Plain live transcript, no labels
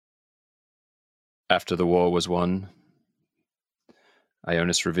After the war was won,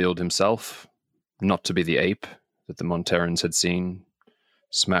 Ionis revealed himself not to be the ape that the Monterans had seen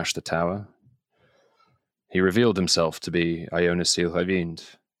smash the tower. He revealed himself to be Ionis Silhavind,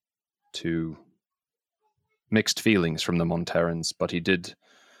 to mixed feelings from the Monterans, but he did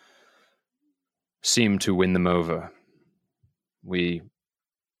seem to win them over. We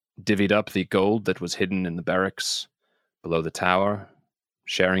divvied up the gold that was hidden in the barracks below the tower,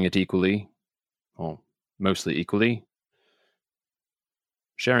 sharing it equally, or mostly equally,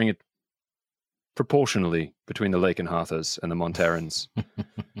 sharing it proportionally between the Lakenhathas and the Monterans.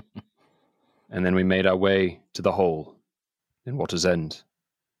 And then we made our way to the hole in Water's End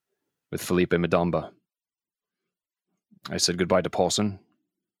with Felipe Madamba. I said goodbye to Pawson.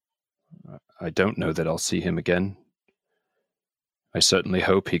 I don't know that I'll see him again. I certainly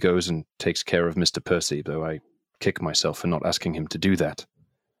hope he goes and takes care of Mr. Percy, though I kick myself for not asking him to do that.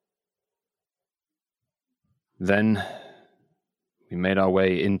 Then we made our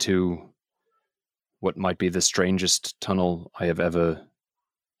way into what might be the strangest tunnel I have ever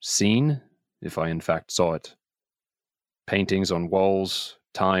seen, if I in fact saw it. Paintings on walls,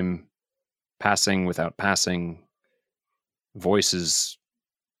 time passing without passing, voices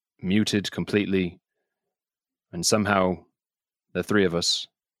muted completely, and somehow the three of us,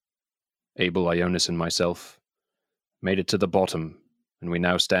 Abel, Ionis, and myself, made it to the bottom, and we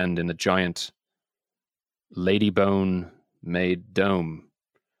now stand in a giant ladybone-made dome.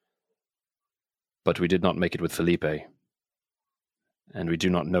 But we did not make it with Felipe, and we do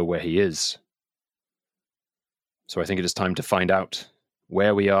not know where he is. So I think it is time to find out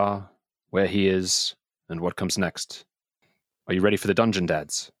where we are, where he is, and what comes next. Are you ready for the Dungeon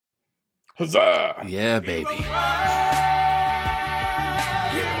Dads? Huzzah! Yeah, baby.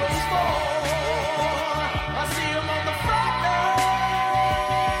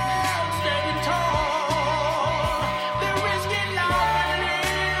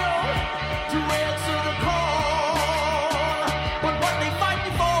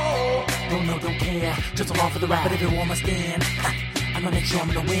 Just along for the ride, but everyone must stand. I'm gonna make sure I'm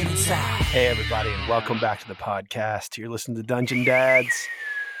gonna win inside. Hey, everybody, and welcome back to the podcast. You're listening to Dungeon Dads.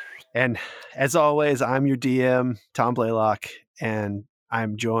 And as always, I'm your DM, Tom Blaylock, and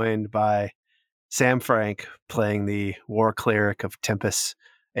I'm joined by Sam Frank playing the War Cleric of Tempest,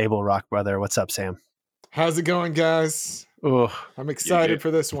 Abel Rockbrother. What's up, Sam? How's it going, guys? Oh, I'm excited for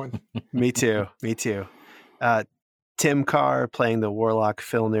this one. Me too. Tim Carr playing the Warlock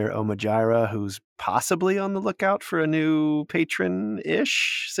Filnir Omajira, who's possibly on the lookout for a new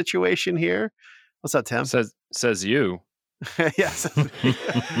patron-ish situation here. What's up, Tim? Says you. Yes.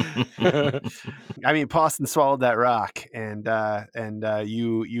 I mean, Pawson swallowed that rock, and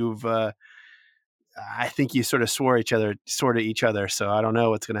you've I think you sort of swore to each other. So I don't know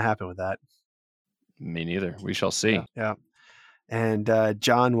what's going to happen with that. Me neither. We shall see. Yeah. And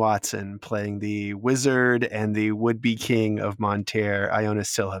John Watson playing the wizard and the would-be king of Monterre, Ionis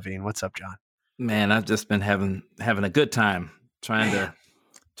Silhavine. What's up, John? Man, I've just been having a good time trying to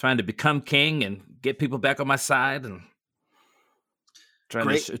become king and get people back on my side, and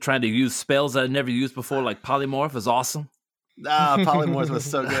trying to use spells I never used before, like polymorph is awesome. Polymorph was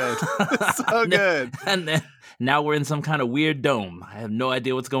so good. So good. And then now we're in some kind of weird dome. I have no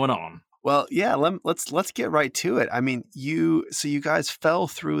idea what's going on. Well, yeah, let's get right to it. I mean, you guys fell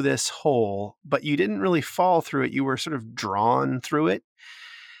through this hole, but you didn't really fall through it. You were sort of drawn through it.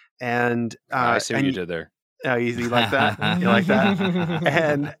 And I see what you did there. Oh, you like that? You like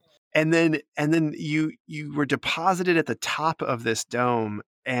that? And then you were deposited at the top of this dome,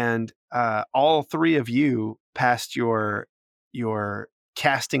 and all three of you passed your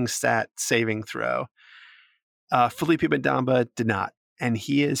casting stat saving throw. Felipe Madamba did not. And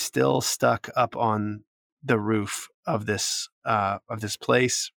he is still stuck up on the roof of this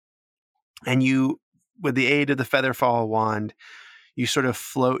place. And you, with the aid of the Featherfall wand, you sort of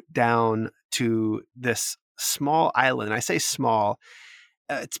float down to this small island. I say small.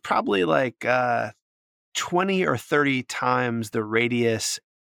 It's probably like 20 or 30 times the radius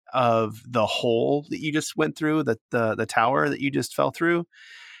of the hole that you just went through, the tower that you just fell through,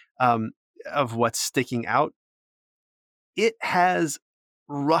 of what's sticking out. It has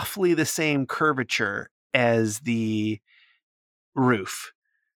roughly the same curvature as the roof.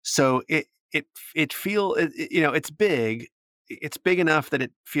 So it's big. It's big enough that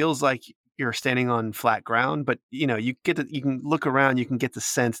it feels like you're standing on flat ground, but you can look around, you can get the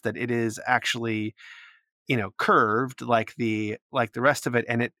sense that it is actually, curved like the rest of it,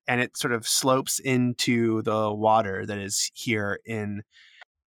 and it sort of slopes into the water that is here in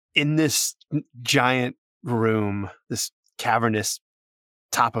this giant room, this cavernous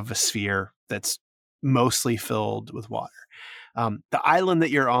top of a sphere that's mostly filled with water. The island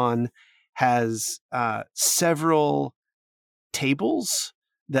that you're on has several tables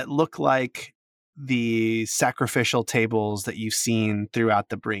that look like the sacrificial tables that you've seen throughout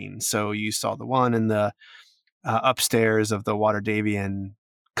the Breen. So you saw the one in the upstairs of the Waterdavian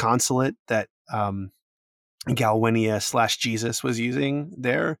consulate that Galwinia / Jesus was using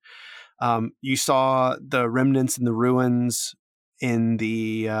there. You saw the remnants and the ruins in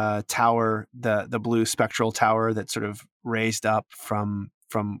the tower, the blue spectral tower that sort of raised up from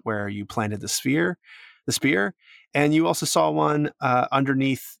where you planted the spear. And you also saw one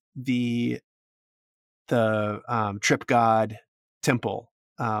underneath the Trip God temple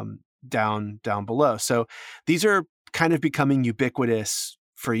down below. So these are kind of becoming ubiquitous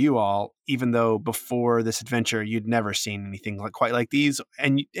for you all, even though before this adventure you'd never seen anything quite like these.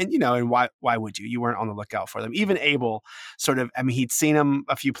 And why would you? You weren't on the lookout for them. Even Abel sort of, I mean, he'd seen them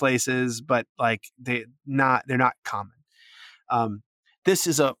a few places, but like they're not common. This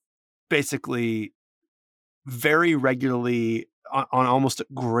is basically very regularly on almost a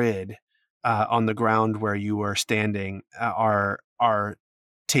grid on the ground where you were standing are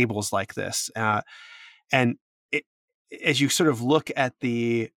tables like this, and as you sort of look at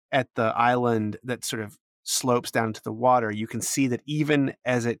the island that sort of slopes down to the water, you can see that even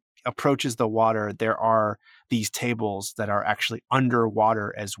as it approaches the water, there are these tables that are actually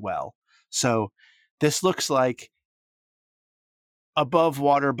underwater as well. So this looks like above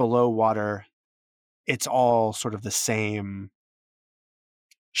water, below water, it's all sort of the same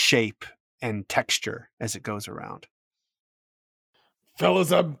shape and texture as it goes around.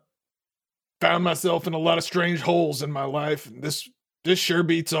 Fellas, I've found myself in a lot of strange holes in my life, and this sure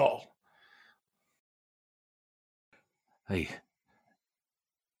beats all. I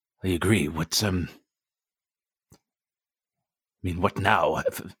agree. What's I mean, what now?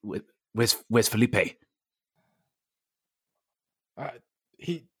 Where's Felipe?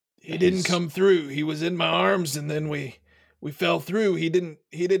 He didn't come through. He was in my arms, and then we fell through. He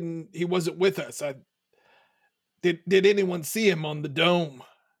wasn't with us. Did anyone see him on the dome?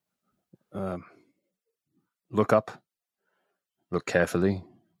 Look up. Look carefully.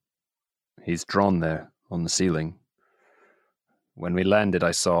 He's drawn there on the ceiling. When we landed,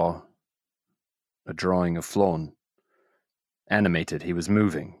 I saw a drawing of Flawn. Animated, he was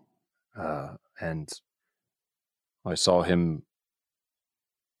moving. And I saw him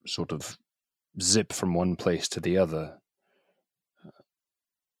sort of zip from one place to the other.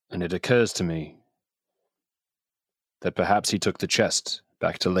 And it occurs to me that perhaps he took the chest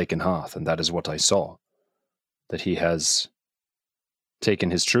back to Lake and Hearth, and that is what I saw. That he has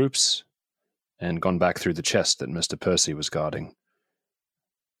taken his troops and gone back through the chest that Mr. Percy was guarding.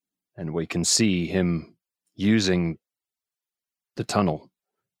 And we can see him using the tunnel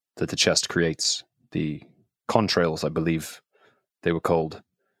that the chest creates, the contrails, I believe they were called.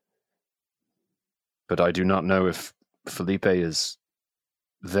 But I do not know if Felipe is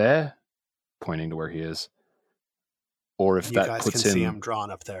there, pointing to where he is, or if that puts him... You guys can see him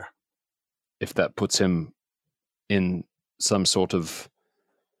drawn up there. If that puts him in some sort of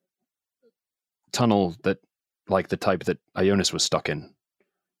tunnel that, like the type that Ionis was stuck in.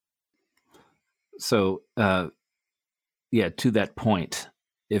 So, to that point,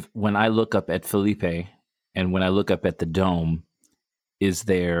 when I look up at Felipe and when I look up at the dome, is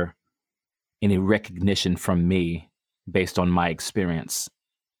there any recognition from me based on my experience?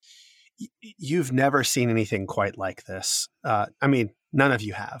 You've never seen anything quite like this. I mean, none of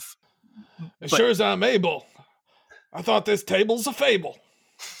you have. As sure as I'm able. I thought this table's a fable.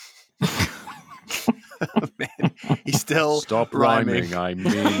 Oh, man, he's still Stop rhyming. I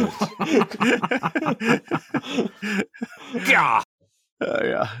mean it. Yeah.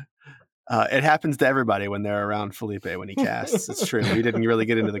 It happens to everybody when they're around Felipe when he casts. It's true. We didn't really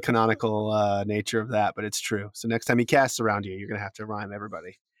get into the canonical nature of that, but it's true. So next time he casts around you, you're going to have to rhyme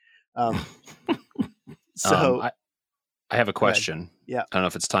everybody. I have a question. Yeah. I don't know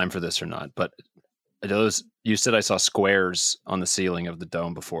if it's time for this or not, but those, you said I saw squares on the ceiling of the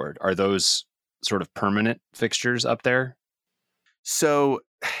dome before. Are those sort of permanent fixtures up there? So,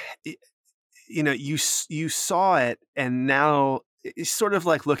 you saw it, and now it's sort of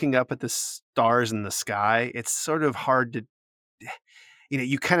like looking up at the stars in the sky. It's sort of hard to,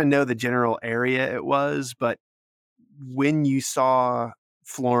 you kind of know the general area it was, but when you saw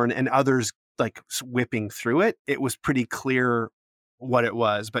Florn and others like whipping through it, it was pretty clear what it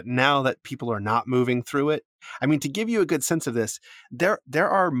was. But now that people are not moving through it, I mean, to give you a good sense of this, there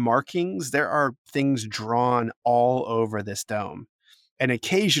are markings, there are things drawn all over this dome. And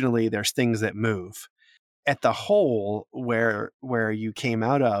occasionally there's things that move. At the hole where you came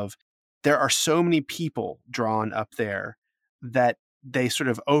out of, there are so many people drawn up there that they sort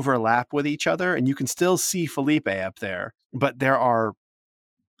of overlap with each other, and you can still see Felipe up there, but there are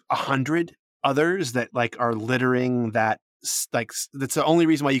 100 others that like are littering that. Like that's the only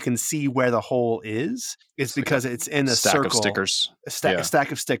reason why you can see where the hole is It's because like it's in a stack circle, of stickers. a Yeah.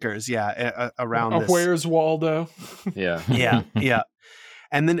 stack of stickers, around this. Where's Waldo? Yeah. Yeah.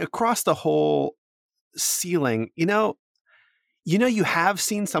 And then across the whole ceiling, you have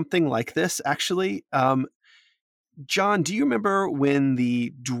seen something like this actually. John, do you remember when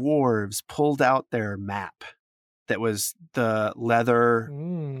the dwarves pulled out their map? That was the leather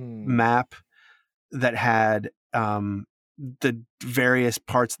map that had the various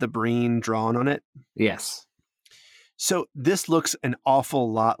parts of the Breen drawn on it. Yes. So this looks an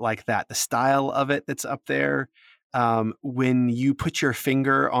awful lot like that. The style of it that's up there, when you put your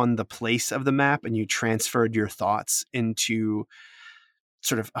finger on the place of the map and you transferred your thoughts into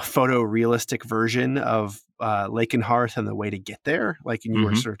sort of a photorealistic version of Lakenhearth and the way to get there, like, and you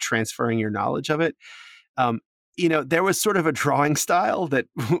were sort of transferring your knowledge of it. There was sort of a drawing style that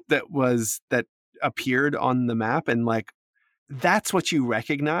appeared on the map, and like that's what you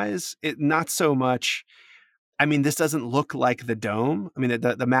recognize. It not so much. I mean, this doesn't look like the dome. I mean,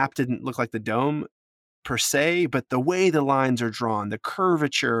 the map didn't look like the dome per se, but the way the lines are drawn, the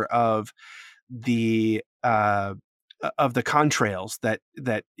curvature of the contrails that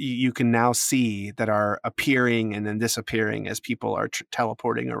you can now see that are appearing and then disappearing as people are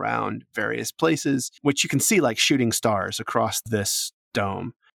teleporting around various places, which you can see like shooting stars across this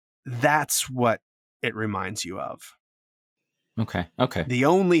dome. That's what it reminds you of. Okay. The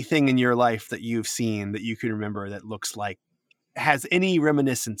only thing in your life that you've seen that you can remember that looks like has any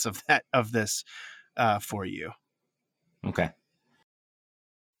reminiscence of this for you. Okay.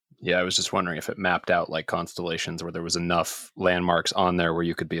 Yeah, I was just wondering if it mapped out like constellations where there was enough landmarks on there where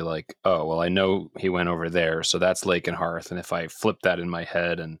you could be like, oh, well, I know he went over there, so that's Lakenhearth. And if I flip that in my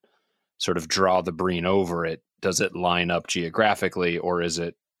head and sort of draw the Breen over it, does it line up geographically or is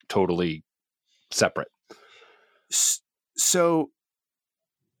it totally separate? So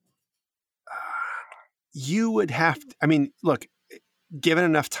you would have to, I mean, look, given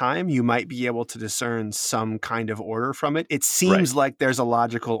enough time, you might be able to discern some kind of order from it. It seems like there's a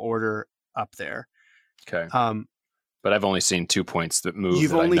logical order up there. Okay. But I've only seen 2 points that move.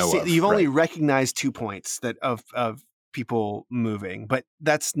 You've only recognized 2 points that of people moving, but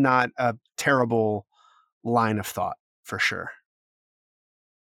that's not a terrible line of thought for sure.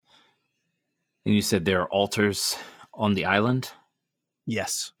 And you said there are altars on the island?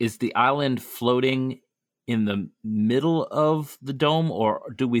 Yes. Is the island floating in the middle of the dome,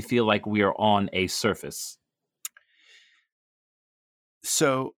 or do we feel like we are on a surface?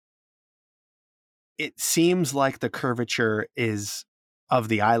 So it seems like the curvature of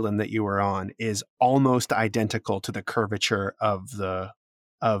the island that you were on is almost identical to the curvature of the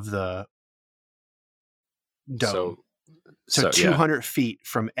dome. So 200 feet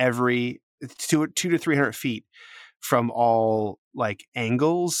from every 200 to 300 feet from all like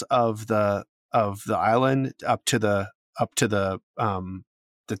angles of the island up to the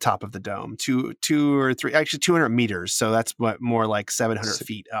top of the dome, 200 meters. So that's what, more like 700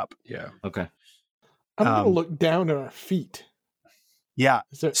 feet up. Yeah. Okay. I'm going to look down at our feet. Yeah.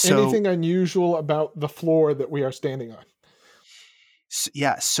 Is there anything unusual about the floor that we are standing on?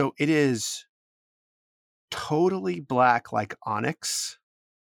 So it is totally black, like onyx,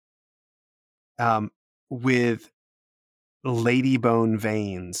 with ladybone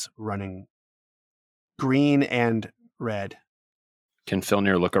veins running green and red. Can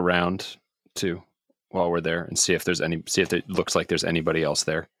Filnir look around too while we're there and see if it looks like there's anybody else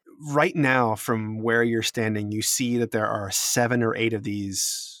there? Right now, from where you're standing, you see that there are 7 or 8 of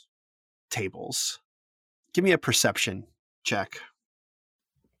these tables. Give me a perception check.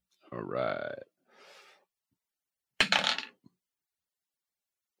 All right.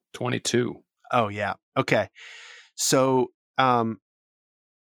 22. Oh, yeah. Okay. So,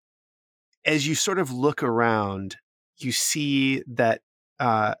 as you sort of look around, you see that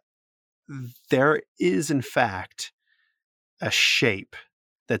there is, in fact, a shape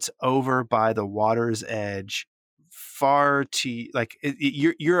that's over by the water's edge, far to like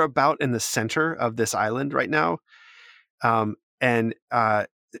you're about in the center of this island right now, and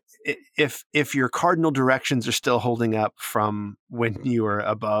if your cardinal directions are still holding up from when you were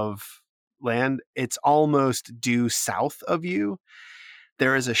above land, it's almost due south of you.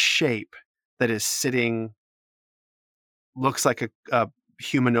 There is a shape that is sitting, looks like a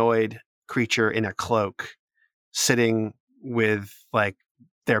humanoid creature in a cloak, sitting with like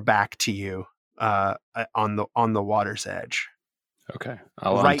their back to you on the water's edge. Okay.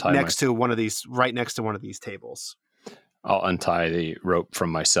 I'll right untie next to one of these tables. I'll untie the rope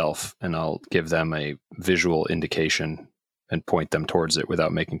from myself, and I'll give them a visual indication and point them towards it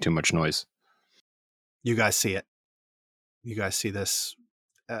without making too much noise. You guys see it. You guys see this.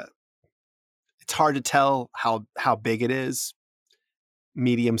 It's hard to tell how big it is.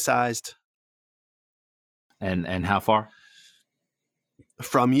 Medium sized. And how far?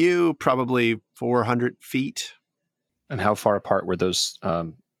 From you, probably 400 feet. And how far apart were those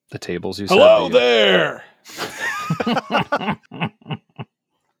the tables you Hello said? there.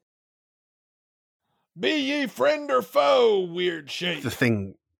 Be ye friend or foe, weird shape. The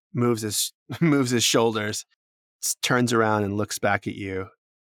thing moves his shoulders, turns around and looks back at you,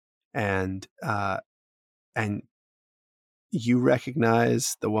 and you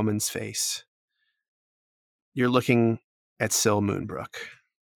recognize the woman's face. You're looking at Syl Moonbrook.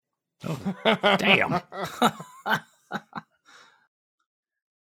 Oh, damn.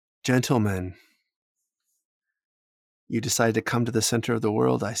 Gentlemen, you decided to come to the center of the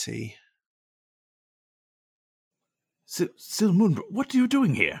world, I see. Syl Moonbrook, what are you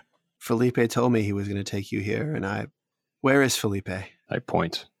doing here? Felipe told me he was going to take you here, and where is Felipe? I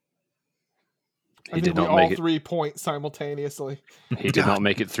point. I think we all 3 point simultaneously. He did not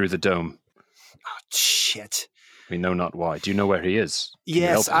make it through the dome. Oh, shit. We know not why. Do you know where he is?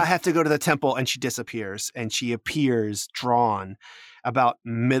 Yes, I have to go to the temple, and she disappears, and she appears drawn about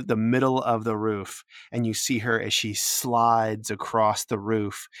the middle of the roof, and you see her as she slides across the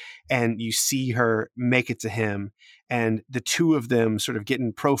roof, and you see her make it to him, and the two of them sort of get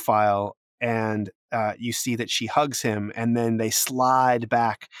in profile, and you see that she hugs him, and then they slide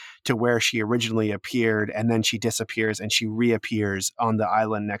back to where she originally appeared, and then she disappears, and she reappears on the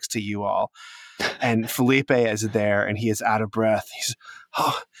island next to you all. And Felipe is there, and he is out of breath. He's,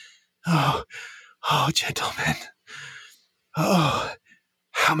 oh, gentlemen. Oh,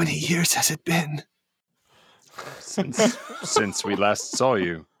 how many years has it been? Since we last saw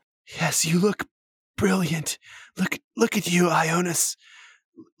you. Yes, you look brilliant. Look at you, Ionis.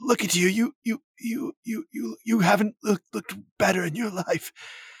 Look at you. You haven't looked better in your life.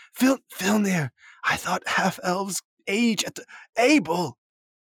 Filnir, I thought half elves age at the Abel.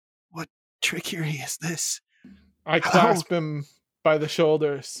 What trickery is this? I clasp him by the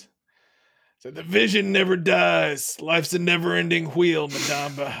shoulders. So the vision never dies. Life's a never-ending wheel,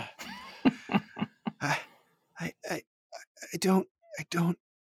 Madamba. I don't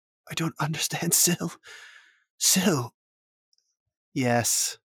understand, Syl. Syl.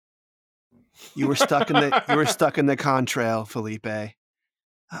 Yes. You were stuck in the contrail, Felipe.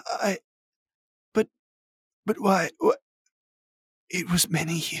 But why? It was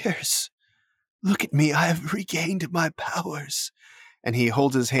many years. Look at me, I have regained my powers. And he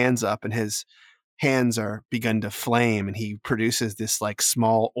holds his hands up, and his hands are begun to flame, and he produces this like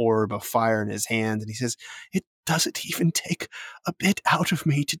small orb of fire in his hands, and he says, "It doesn't even take a bit out of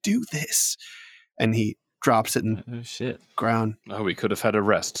me to do this." And he drops it in ground. Oh, we could have had a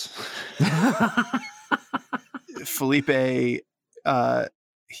rest. Felipe,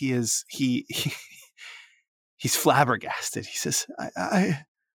 he's flabbergasted. He says,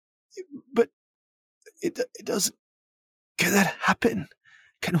 but it doesn't. Can that happen?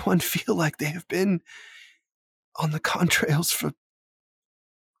 Can one feel like they have been on the contrails for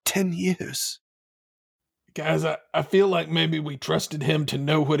 10 years? Guys, I feel like maybe we trusted him to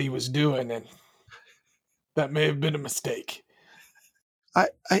know what he was doing, and that may have been a mistake.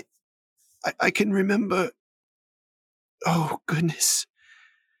 I can remember. Oh, goodness.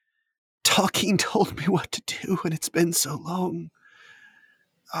 Talking told me what to do, and it's been so long.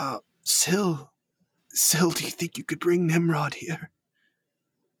 Syl, do you think you could bring Nimrod here?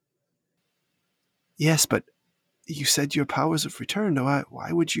 Yes, but you said your powers have returned.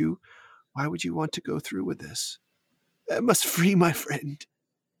 Why would you want to go through with this? I must free my friend.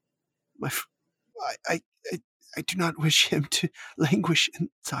 I do not wish him to languish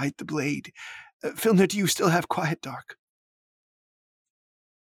inside the blade. Filnir, do you still have Quiet Dark?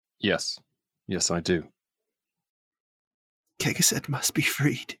 Yes, I do. Kegaset must be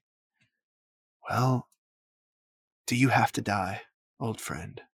freed. Well, do you have to die, old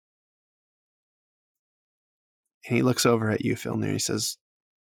friend? And he looks over at you, Filnir. He says,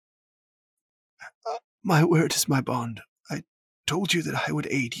 my word is my bond. I told you that I would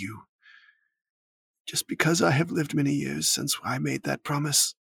aid you. Just because I have lived many years since I made that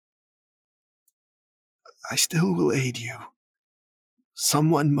promise, I still will aid you.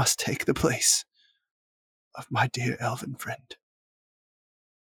 Someone must take the place of my dear elven friend.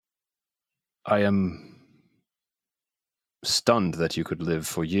 I am stunned that you could live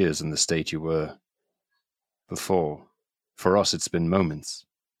for years in the state you were before. For us, it's been moments.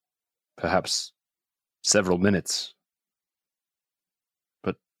 Perhaps several minutes.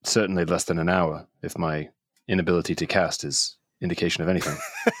 But certainly less than an hour, if my inability to cast is indication of anything.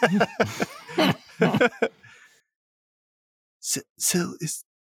 Syl, is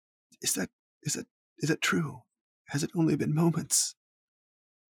that true? Has it only been moments?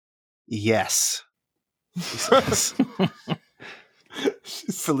 Yes. He says.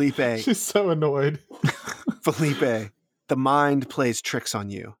 Felipe. She's so annoyed. Felipe, the mind plays tricks on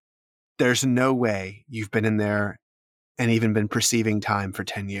you. There's no way you've been in there and even been perceiving time for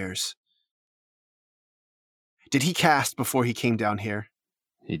 10 years. Did he cast before he came down here?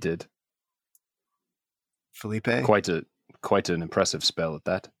 He did. Felipe? Quite an impressive spell at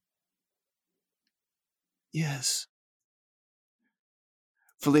that. Yes.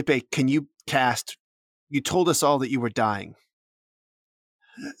 Felipe, can you cast? You told us all that you were dying.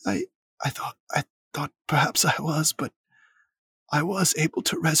 I thought perhaps I was, but I was able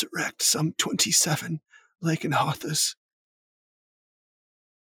to resurrect some 27 Lakenhothers.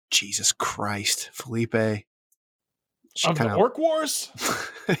 Jesus Christ, Felipe. Of the Orc Wars?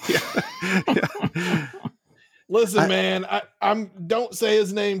 Yeah. Listen, man, I'm don't say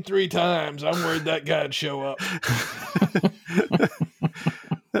his name 3 times. I'm worried that guy'd show up.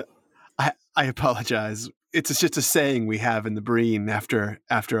 I apologize. It's just a saying we have in the Breen after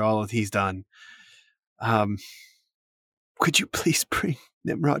all that he's done. Could you please bring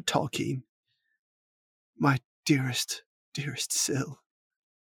Nimrod Tolkien, my dearest Syl?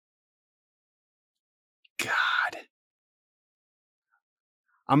 God.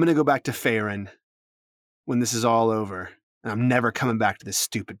 I'm going to go back to Faerun when this is all over, and I'm never coming back to this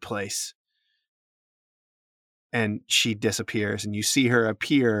stupid place. And she disappears, and you see her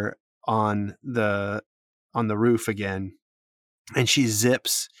appear on the roof again, and she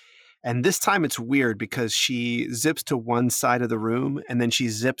zips. And this time it's weird because she zips to one side of the room and then she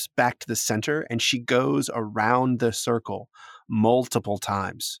zips back to the center, and she goes around the circle multiple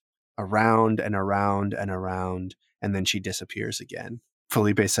times, around and around and around, and then she disappears again.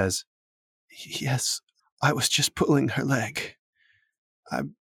 Felipe says, "Yes, I was just pulling her leg.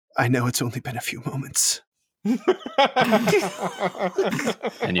 I know it's only been a few moments." And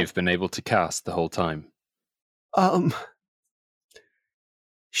you've been able to cast the whole time?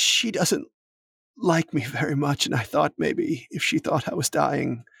 She doesn't like me very much, and I thought maybe if she thought I was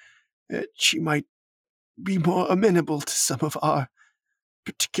dying, she might be more amenable to some of our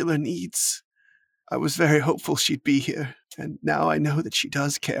particular needs. I was very hopeful she'd be here, and now I know that she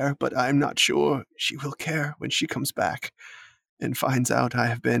does care, but I'm not sure she will care when she comes back and finds out I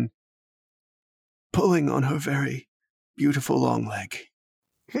have been pulling on her very beautiful long leg.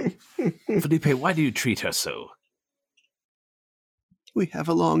 Felipe, why do you treat her so? We have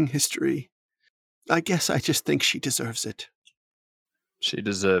a long history. I guess I just think she deserves it. She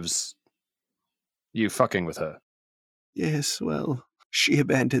deserves you fucking with her. Yes, well, she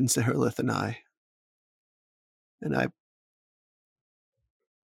abandoned Zerilith and I. And I'm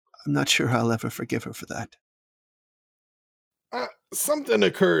not sure I'll ever forgive her for that. Something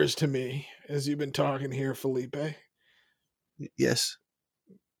occurs to me as you've been talking here, Felipe. Yes.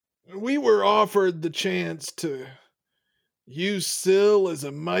 We were offered the chance to use Syl as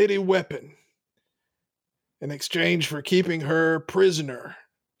a mighty weapon in exchange for keeping her prisoner,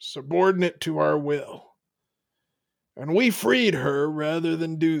 subordinate to our will. And we freed her rather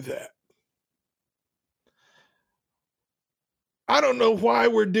than do that. I don't know why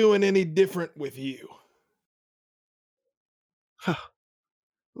we're doing any different with you.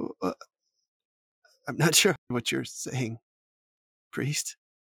 I'm not sure what you're saying, priest.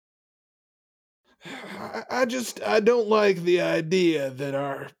 I don't like the idea that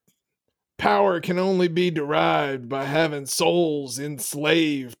our power can only be derived by having souls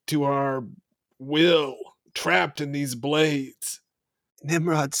enslaved to our will, trapped in these blades.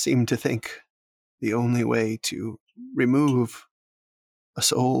 Nimrod seemed to think the only way to remove a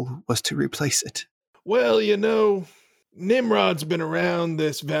soul was to replace it. Well, you know, Nimrod's been around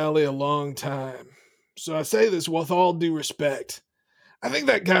this valley a long time. So I say this with all due respect. I think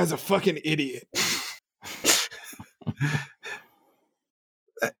that guy's a fucking idiot.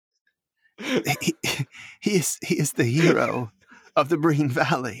 He is the hero of the Breen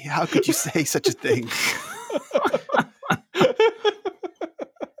Valley. How could you say such a thing?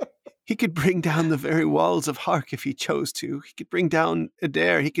 He could bring down the very walls of Hark if he chose to. He could bring down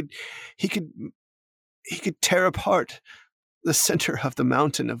Adair. He could tear apart the center of the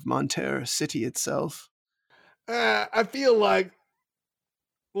mountain of Monterre City itself. I feel like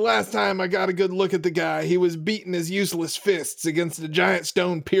last time I got a good look at the guy, he was beating his useless fists against a giant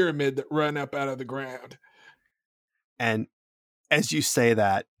stone pyramid that ran up out of the ground. And as you say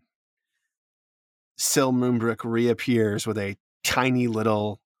that, Sil Moonbrook reappears with a tiny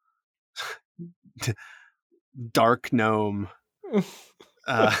little dark gnome,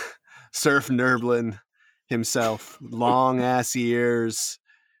 Surf Nerblin himself, long ass ears,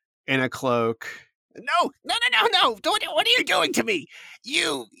 in a cloak. No! What are you doing to me?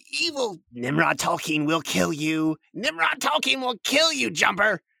 You evil Nimrod Tolkien will kill you. Nimrod Tolkien will kill you,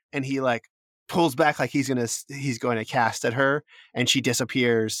 Jumper. And he like pulls back like he's going to cast at her, and she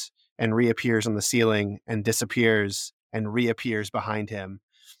disappears and reappears on the ceiling and disappears and reappears behind him.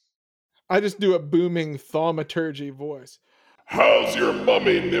 I just do a booming thaumaturgy voice. How's your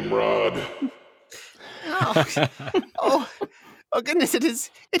mummy, Nimrod? Oh goodness, it is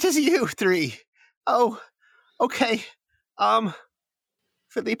you three. Oh, okay.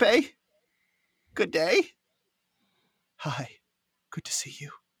 Felipe, good day. Hi, good to see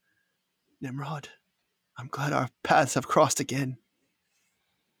you. Nimrod, I'm glad our paths have crossed again.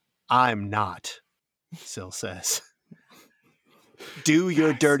 I'm not, Sil says. Do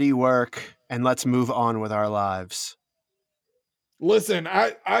your dirty work, and let's move on with our lives. Listen,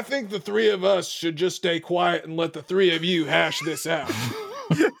 I think the three of us should just stay quiet and let the three of you hash this out.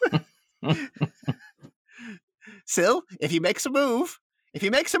 Sil, if he makes a move,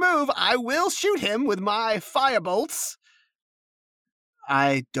 I will shoot him with my firebolts.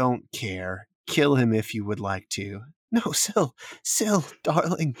 I don't care. Kill him if you would like to. No, Sil,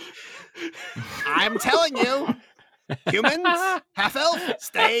 darling. I'm telling you. Humans, half-elf,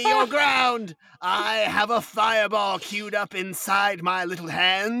 stay your ground. I have a fireball queued up inside my little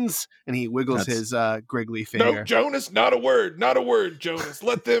hands. And he wiggles his griggly finger. No, Jonas, not a word, Jonas.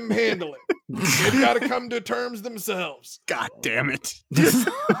 Let them handle it. They've got to come to terms themselves. God damn it.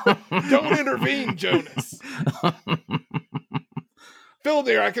 Don't intervene, Jonas.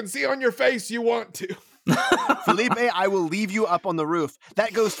 Filnir, I can see on your face you want to. Felipe, I will leave you up on the roof.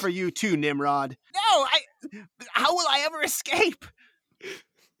 That goes for you too, Nimrod. No, how will I ever escape?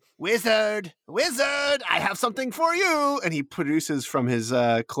 Wizard, I have something for you. And he produces from his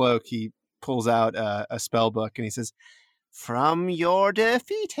cloak, he pulls out a spell book and he says, from your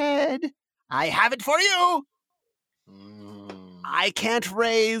defeated, I have it for you. I can't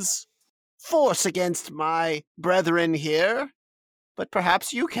raise force against my brethren here, but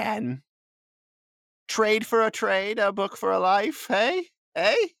perhaps you can. Trade for a trade, a book for a life, hey?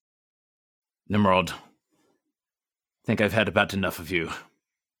 Nimrod, I think I've had about enough of you.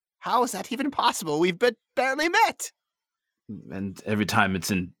 How is that even possible? We've barely met. And every time it's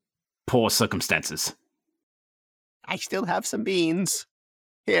in poor circumstances. I still have some beans.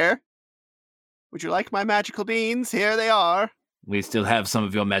 Here. Would you like my magical beans? Here they are. We still have some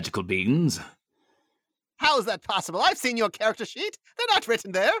of your magical beans. How is that possible? I've seen your character sheet. They're not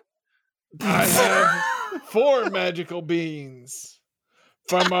written there. I have 4 magical beans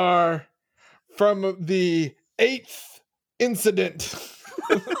from the 8th incident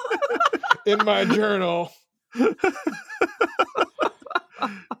in my journal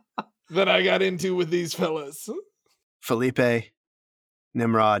that I got into with these fellas. Felipe,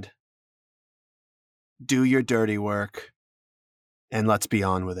 Nimrod, do your dirty work, and let's be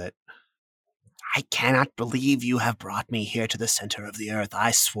on with it. I cannot believe you have brought me here to the center of the earth.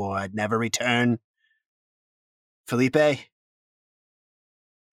 I swore I'd never return. Felipe?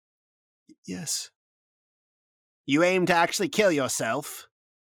 Yes. You aim to actually kill yourself?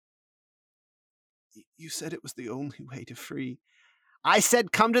 You said it was the only way to free. I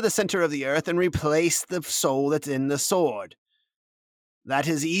said come to the center of the earth and replace the soul that's in the sword. That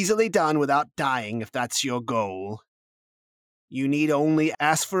is easily done without dying if that's your goal. You need only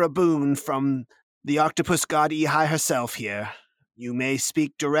ask for a boon from the octopus god Ehi herself here. You may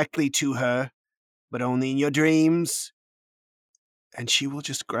speak directly to her, but only in your dreams. And she will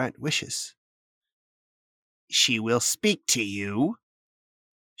just grant wishes. She will speak to you.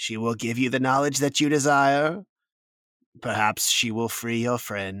 She will give you the knowledge that you desire. Perhaps she will free your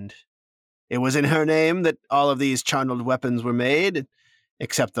friend. It was in her name that all of these charneled weapons were made,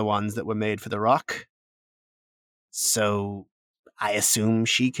 except the ones that were made for the rock. So I assume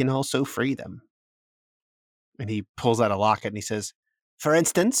she can also free them. And he pulls out a locket and he says, for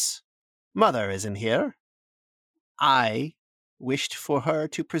instance, Mother isn't here. I wished for her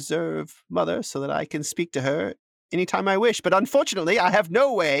to preserve Mother so that I can speak to her anytime I wish. But unfortunately, I have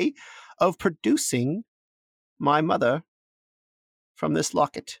no way of producing my mother from this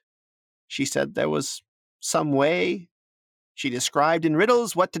locket. She said there was some way. She described in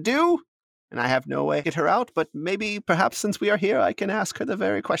riddles what to do, and I have no way to get her out, but perhaps since we are here, I can ask her the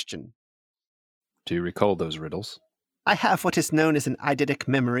very question. Do you recall those riddles? I have what is known as an eidetic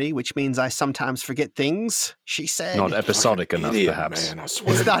memory, which means I sometimes forget things, she said. Not episodic enough, Idiot, perhaps. man, I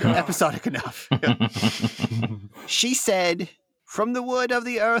swear It's to not God. episodic enough. She said, from the wood of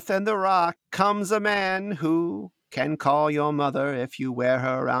the earth and the rock comes a man who can call your mother if you wear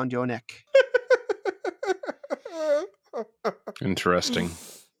her around your neck. Interesting.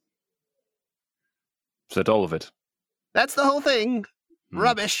 Is that all of it? That's the whole thing. Hmm.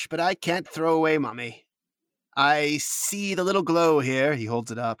 Rubbish, but I can't throw away Mummy. I see the little glow here. He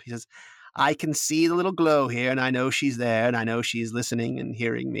holds it up. He says, I can see the little glow here, and I know she's there, and I know she's listening and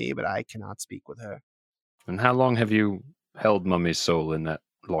hearing me, but I cannot speak with her. And how long have you held Mummy's soul in that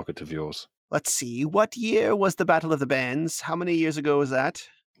locket of yours? Let's see. What year was the Battle of the Bands? How many years ago was that?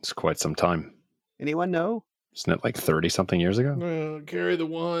 It's quite some time. Anyone know? Isn't it like 30-something years ago? Carry the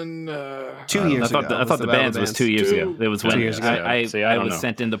one. 2 years ago. I thought the bands was 2 years ago. It was when 2 years ago. I See, I don't was know.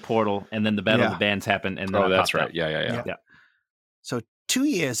 sent in the portal, and then the Battle of Yeah. the Bands happened, and then Oh, I that's popped right. out. Yeah. So 2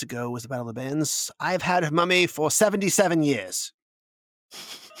 years ago was the Battle of the Bands. I've had Mummy for 77 years.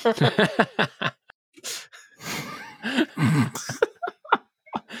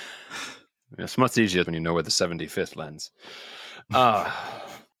 It's much easier when you know where the 75th lands.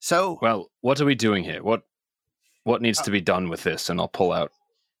 So Well, what are we doing here? What needs to be done with this? And I'll pull out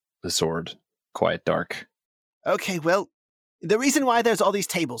the sword. Quiet dark. okay, well, the reason why there's all these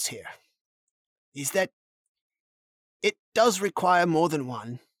tables here is that it does require more than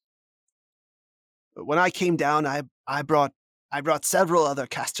one. But when I came down, I brought several other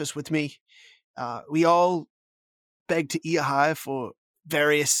casters with me. We all begged to Iahai for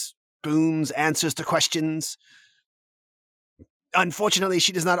various boons, answers to questions. Unfortunately,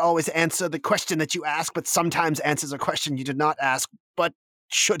 she does not always answer the question that you ask, but sometimes answers a question you did not ask, but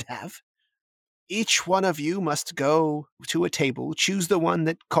should have. Each one of you must go to a table, choose the one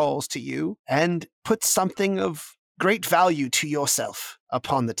that calls to you, and put something of great value to yourself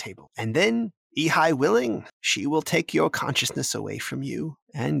upon the table. And then, Iahai willing, she will take your consciousness away from you,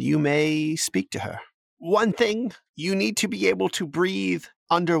 and you may speak to her. One thing, you need to be able to breathe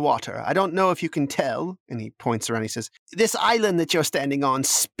underwater. I don't know if you can tell, and he points around, he says, this island that you're standing on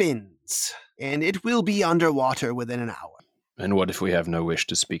spins, and it will be underwater within an hour. And what if we have no wish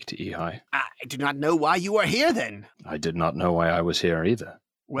to speak to Ehai? I do not know why you are here then. I did not know why I was here either.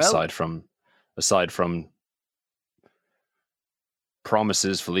 Well, aside from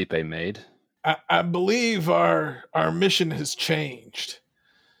promises Felipe made. I believe our mission has changed.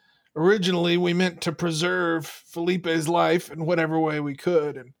 Originally, we meant to preserve Felipe's life in whatever way we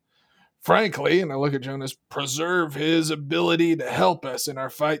could, and frankly, and I look at Jonas, preserve his ability to help us in our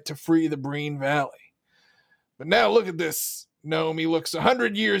fight to free the Breen Valley. But now look at this gnome. He looks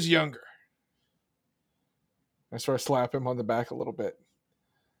 100 years younger. I sort of slap him on the back a little bit.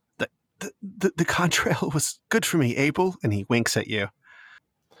 the contrail was good for me, Abel, and he winks at you.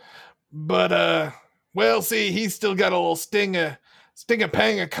 But, well, see, he's still got a little sting of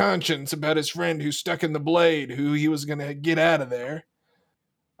pang of conscience about his friend who's stuck in the blade, who he was going to get out of there.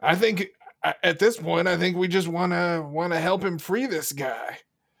 I think, at this point, I think we just want to help him free this guy.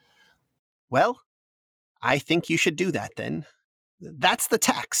 Well, I think you should do that then. That's the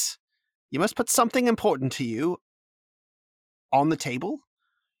tax. You must put something important to you on the table.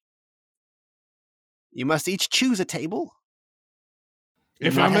 You must each choose a table.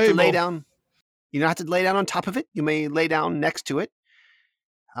 If you I'm have to lay able. down. You don't have to lay down on top of it. You may lay down next to it.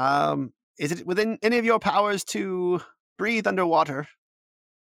 Is it within any of your powers to breathe underwater?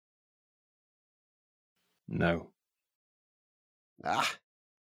 No. Ah,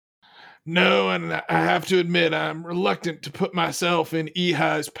 No, and I have to admit, I'm reluctant to put myself in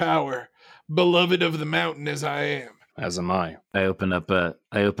Ehai's power, beloved of the mountain as I am. As am I. I open up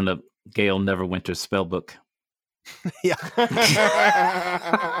Gale Neverwinter's spellbook. yeah.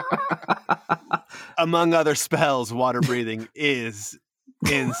 Among other spells, water breathing is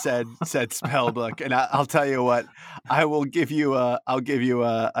in said spell book, and I'll tell you what, I'll give you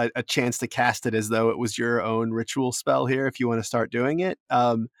a chance to cast it as though it was your own ritual spell here if you want to start doing it.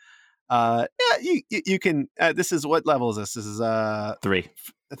 Yeah, you can. This is what level is this? This is 3.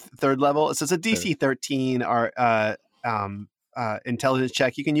 third level. So it's a DC 13 intelligence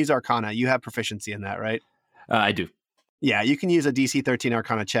check. You can use Arcana. You have proficiency in that, right? I do. Yeah, you can use a DC 13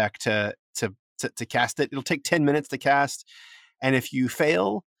 Arcana check to cast it. It'll take 10 minutes to cast, and if you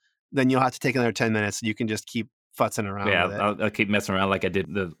fail, then you'll have to take another 10 minutes. You can just keep futzing around with it. I'll keep messing around like I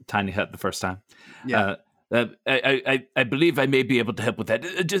did the tiny hut the first time. Yeah. I believe I may be able to help with that.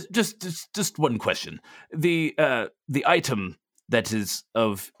 Just one question. The item that is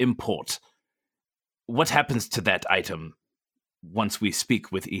of import, what happens to that item once we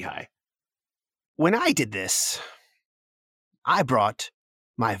speak with Ehai? When I did this, I brought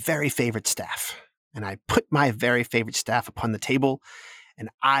my very favorite staff, and I put my very favorite staff upon the table, and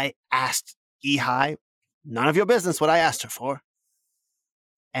I asked Ehi, none of your business what I asked her for.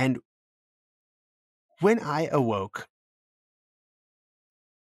 And when I awoke,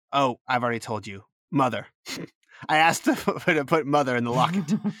 oh, I've already told you, Mother. I asked to put Mother in the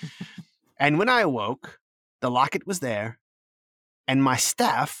locket. And when I awoke, the locket was there, and my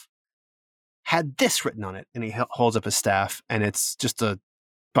staff had this written on it. And he holds up his staff, and it's just a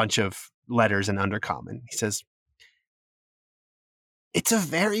bunch of letters in Undercommon. He says, it's a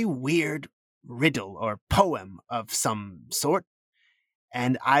very weird riddle or poem of some sort.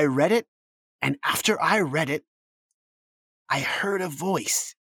 And I read it, and after I read it, I heard a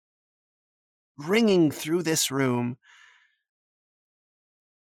voice ringing through this room,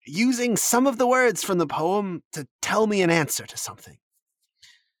 using some of the words from the poem to tell me an answer to something.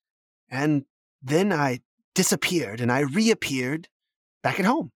 And then I disappeared, and I reappeared back at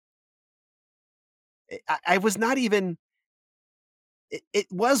home. I was not even... It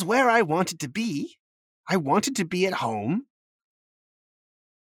was where I wanted to be. I wanted to be at home,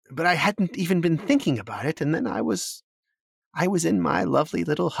 but I hadn't even been thinking about it. And then I was in my lovely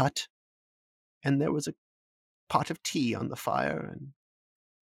little hut, and there was a pot of tea on the fire, and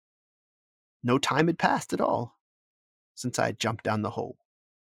no time had passed at all since I jumped down the hole.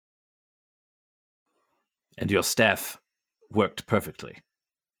 And your staff worked perfectly.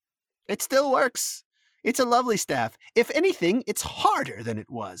 It still works. It's a lovely staff. If anything, it's harder than it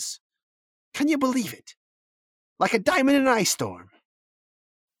was. Can you believe it? Like a diamond in an ice storm.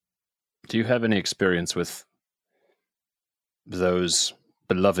 Do you have any experience with those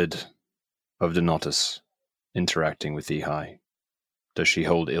beloved of Donatus interacting with Ehi? Does she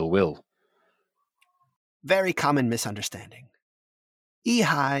hold ill will? Very common misunderstanding.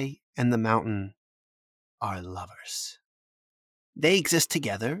 Ehi and the mountain are lovers. They exist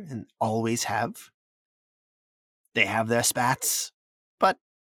together and always have. They have their spats, but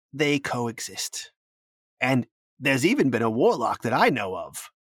they coexist. And there's even been a warlock that I know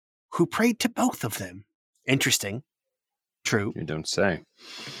of who prayed to both of them. Interesting. True. You don't say.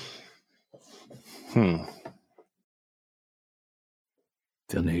 Filnir,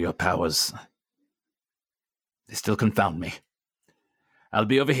 your powers, they still confound me. I'll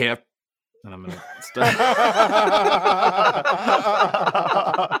be over here. And I'm going to start.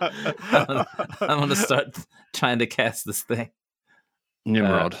 I'm going to start trying to cast this thing.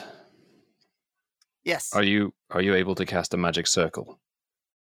 Nimrod, Yes. are you able to cast a magic circle?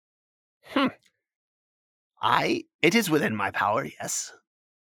 It is within my power, yes.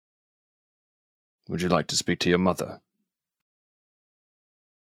 Would you like to speak to your mother?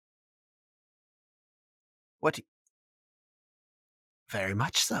 What? Very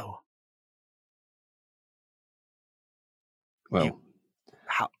much so. Well,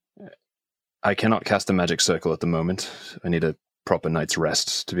 How? I cannot cast a magic circle at the moment. I need a proper night's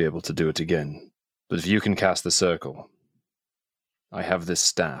rest to be able to do it again. But if you can cast the circle, I have this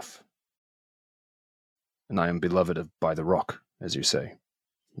staff. And I am beloved by the rock, as you say.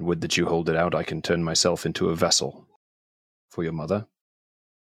 Would that you hold it out, I can turn myself into a vessel for your mother.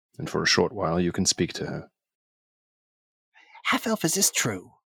 And for a short while, you can speak to her. Half-elf, is this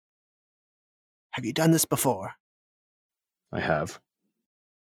true? Have you done this before? I have.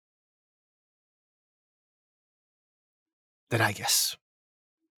 Then I guess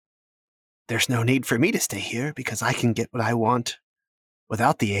there's no need for me to stay here because I can get what I want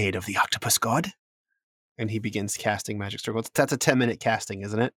without the aid of the octopus god. And he begins casting magic circles. That's a 10-minute casting,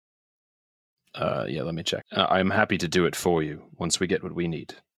 isn't it? Yeah, let me check. I'm happy to do it for you once we get what we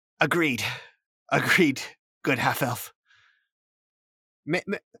need. Agreed. Good half-elf.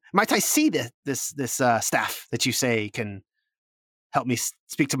 Might I see this staff that you say can help me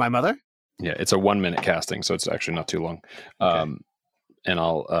speak to my mother? Yeah, it's a 1-minute casting, so it's actually not too long. Okay. And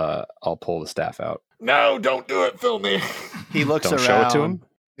I'll pull the staff out. No, don't do it, Filnir. He looks Don't around. show it to him.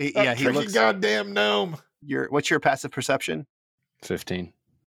 He Tricky looks. goddamn gnome. What's your passive perception? 15.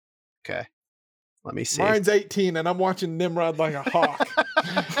 Okay, let me see. Mine's 18, and I'm watching Nimrod like a hawk.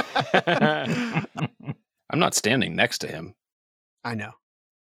 I'm not standing next to him. I know.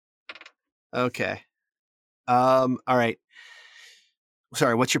 Okay. All right.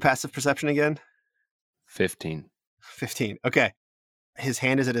 Sorry, what's your passive perception again? 15. 15. Okay. His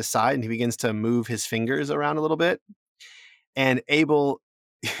hand is at his side, and he begins to move his fingers around a little bit. And Abel,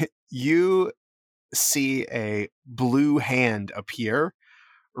 you see a blue hand appear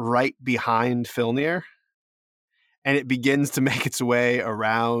right behind Filnir, and it begins to make its way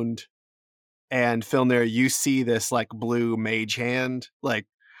around. And Filnir, you see this like blue mage hand, like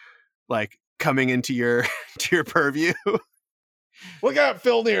coming into your to your purview. Look out,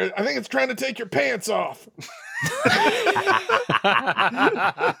 Filnir. I think it's trying to take your pants off.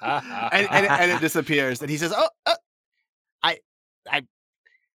 and it disappears. And he says, I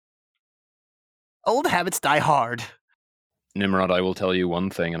old habits die hard. Nimrod, I will tell you one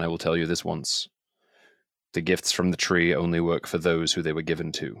thing, and I will tell you this once. The gifts from the tree only work for those who they were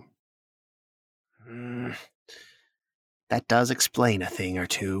given to. That does explain a thing or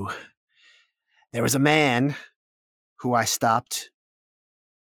two. There was a man who I stopped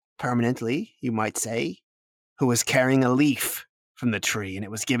permanently, you might say, who was carrying a leaf from the tree, and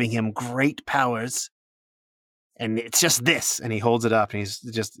it was giving him great powers. And it's just this, and he holds it up, and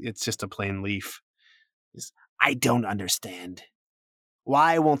it's just a plain leaf. I don't understand.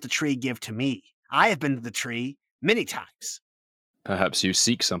 Why won't the tree give to me? I have been to the tree many times. Perhaps you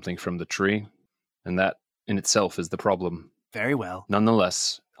seek something from the tree, and that in itself is the problem. Very well.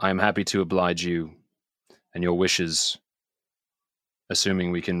 Nonetheless, I am happy to oblige you and your wishes, assuming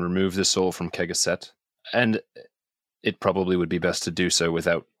we can remove the soul from Kegaset, and it probably would be best to do so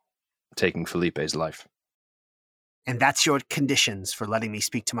without taking Felipe's life. And that's your conditions for letting me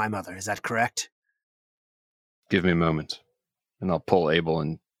speak to my mother, is that correct? Give me a moment, and I'll pull Abel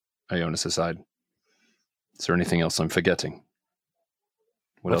and Ionis aside. Is there anything else I'm forgetting?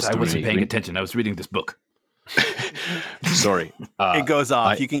 What else I do we wasn't need? paying attention. I was reading this book. Sorry. It goes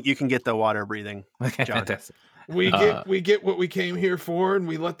off. You can get the water breathing. Okay, John. fantastic. We get what we came here for, and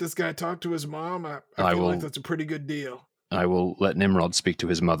we let this guy talk to his mom. I feel like that's a pretty good deal. I will let Nimrod speak to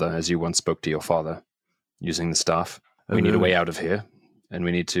his mother as you once spoke to your father, using the staff. We need a way out of here, and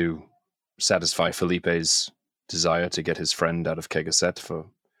we need to satisfy Felipe's desire to get his friend out of Kegaset.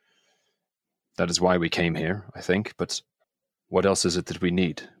 That is why we came here, I think, but what else is it that we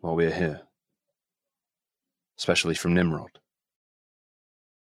need while we're here? Especially from Nimrod.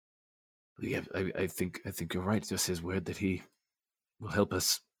 Yeah, I think you're right. Just his word that he will help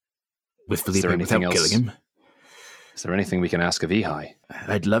us with Is Felipe there anything without else? killing him. Is there anything we can ask of Ehi?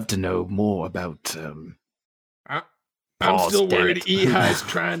 I'd love to know more about. I'm Pause, still damn worried it. Ehi's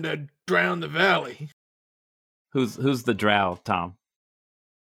trying to drown the valley. Who's the drow, Tom?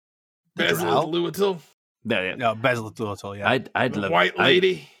 Basil drow? Luatil, Yeah. No, Bezalel, yeah. I'd the love white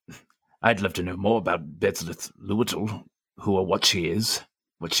lady. I'd love to know more about Bezalith Luatil, who or what she is,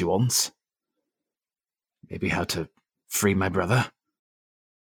 what she wants. Maybe how to free my brother.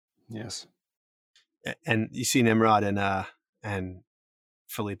 Yes. And you see Nimrod and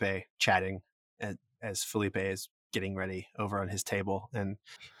Felipe chatting as Felipe is getting ready over on his table, and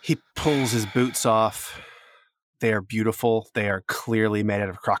he pulls his boots off. They are beautiful. They are clearly made out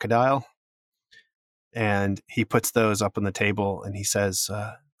of crocodile. And he puts those up on the table, and he says,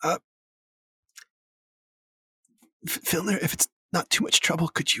 Filner, if it's not too much trouble,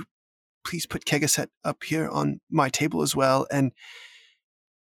 could you please put Kegaset up here on my table as well? And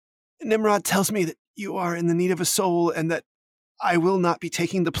Nimrod tells me that you are in the need of a soul and that I will not be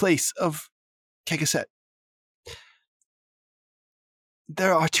taking the place of Kegaset.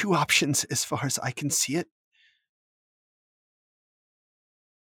 There are two options as far as I can see it.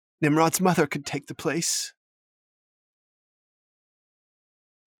 Nimrod's mother could take the place.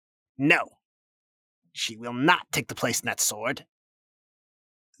 No. She will not take the place in that sword.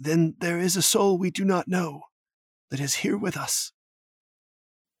 Then there is a soul we do not know that is here with us.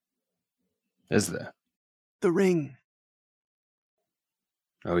 Is there? The ring.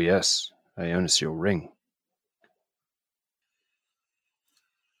 Oh, yes. Ionis, your ring.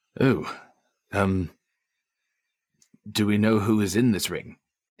 Oh, do we know who is in this ring?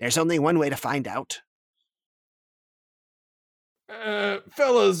 There's only one way to find out.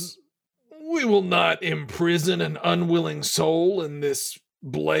 Fellas, we will not imprison an unwilling soul in this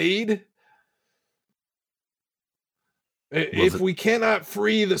blade. If we cannot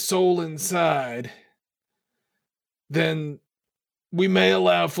free the soul inside, then we may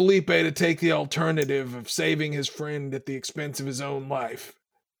allow Felipe to take the alternative of saving his friend at the expense of his own life.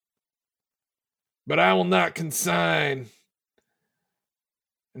 But I will not consign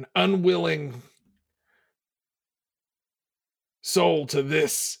an unwilling soul to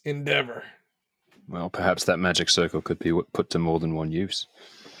this endeavor. Well, perhaps that magic circle could be put to more than one use.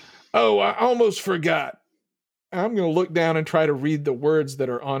 Oh, I almost forgot. I'm going to look down and try to read the words that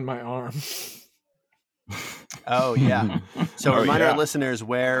are on my arm. Oh, yeah. So remind yeah. our listeners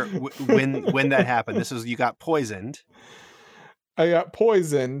when that happened. This is, you got poisoned. I got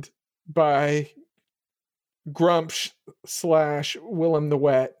poisoned by Grumsh / Willem the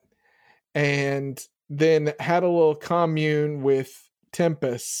Wet, and then had a little commune with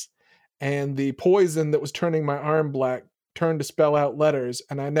Tempest, and the poison that was turning my arm black turned to spell out letters,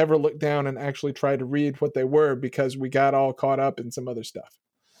 and I never looked down and actually tried to read what they were because we got all caught up in some other stuff.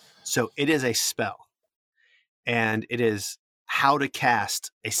 So it is a spell, and it is how to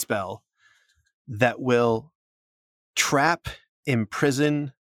cast a spell that will trap,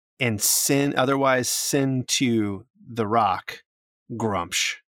 imprison, and otherwise send to the rock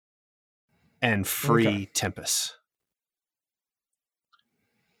Grumpsh and free Tempest.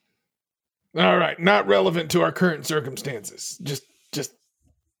 All right, not relevant to our current circumstances. Just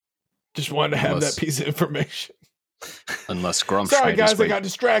wanted to have that piece of information. Unless Grumpsh. Sorry, guys, I got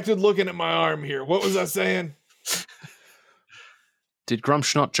distracted looking at my arm here. What was I saying? Did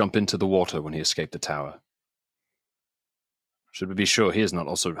Grumpsh not jump into the water when he escaped the tower? Should we be sure he is not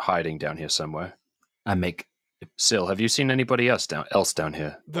also hiding down here somewhere? Syl, have you seen anybody else down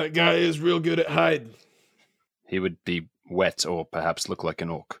here? That guy is real good at hiding. He would be wet or perhaps look like an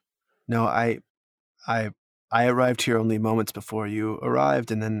orc. No, I arrived here only moments before you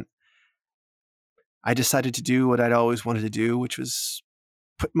arrived, and then I decided to do what I'd always wanted to do, which was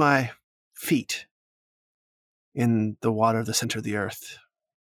put my feet in the water of the center of the earth.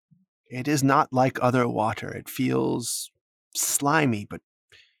 It is not like other water. It feels slimy, but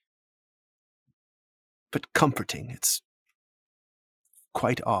comforting. It's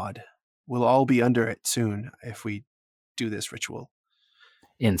quite odd. We'll all be under it soon if we do this ritual.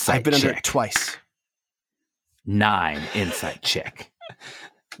 Insight I've been check. under it twice. 9 insight check.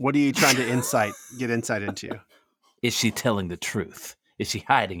 What are you trying to get insight into? Is she telling the truth? Is she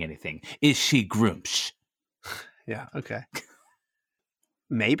hiding anything? Is she Grumpsh? Yeah, okay.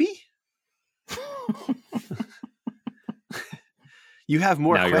 Maybe? You have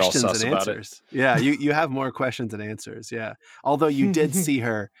more Now you're all questions sus than about it. answers. Yeah, you have more questions than answers, yeah. Although you did see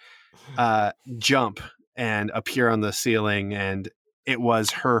her jump and appear on the ceiling, and it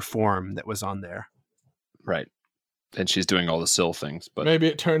was her form that was on there. Right. And she's doing all the Syl things, but Maybe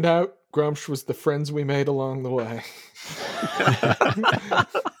it turned out Grumpsh was the friends we made along the way.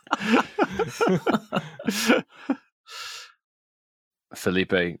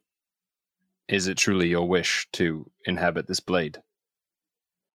 Felipe, is it truly your wish to inhabit this blade?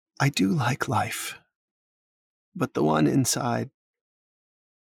 I do like life, but the one inside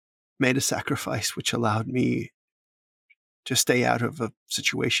made a sacrifice which allowed me to stay out of a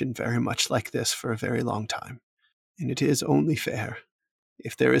situation very much like this for a very long time. And it is only fair,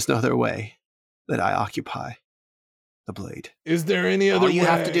 if there is no other way, that I occupy the blade. Is there any other way? All you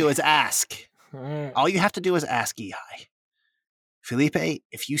have to do is ask. All right. All you have to do is ask, Ehai. Felipe,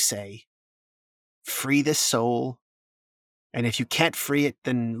 if you say, free this soul, and if you can't free it,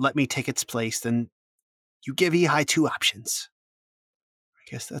 then let me take its place, then you give Ehai 2 options.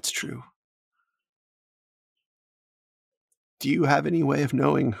 I guess that's true. Do you have any way of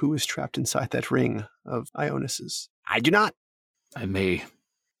knowing who is trapped inside that ring of Ionis's? I do not. I may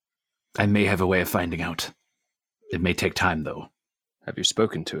have a way of finding out. It may take time, though. Have you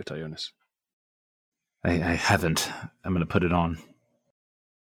spoken to it, Ionis? I haven't. I'm going to put it on.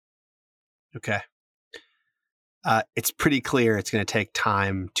 Okay. It's pretty clear it's going to take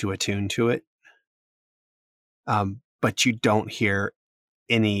time to attune to it. But you don't hear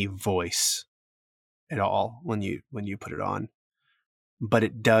any voice at all when you put it on. But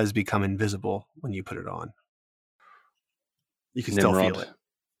it does become invisible when you put it on. You can still feel it.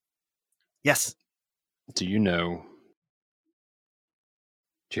 Yes. Do you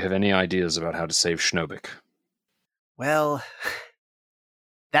have any ideas about how to save Schnobik? Well,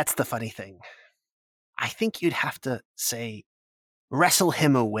 that's the funny thing. I think you'd have to say, wrestle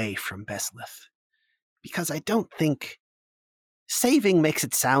him away from Bezleth. Because I don't think saving makes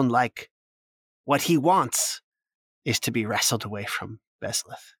it sound like what he wants is to be wrestled away from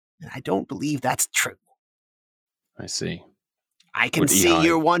Bezleth. And I don't believe that's true. I see. I can Would see Ehai-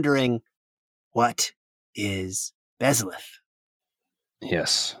 you're wondering, what is Bezleth?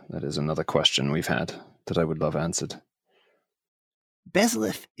 Yes, that is another question we've had that I would love answered.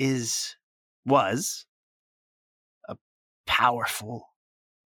 Bezleth was a powerful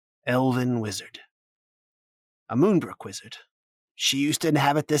elven wizard, a Moonbrook wizard. She used to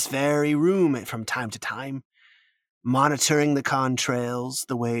inhabit this very room from time to time, monitoring the contrails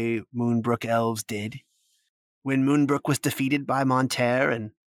the way Moonbrook elves did. When Moonbrook was defeated by Monterre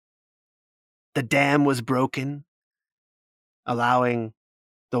and the dam was broken, allowing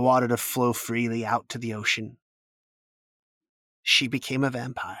the water to flow freely out to the ocean, she became a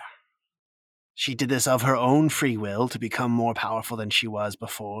vampire. She did this of her own free will to become more powerful than she was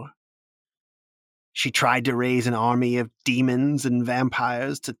before. She tried to raise an army of demons and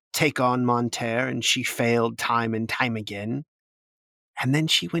vampires to take on Monterre, and she failed time and time again. And then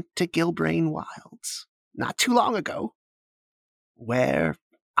she went to Gilbrain Wilds, not too long ago, where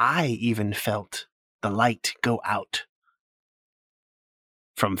I even felt the light go out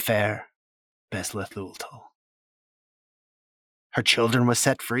from fair Bezleth Lultol. Her children were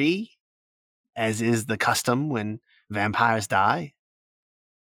set free, as is the custom when vampires die.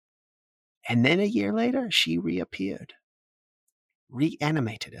 And then a year later, she reappeared,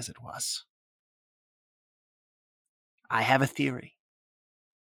 reanimated as it was. I have a theory.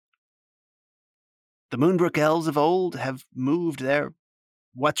 The Moonbrook elves of old have moved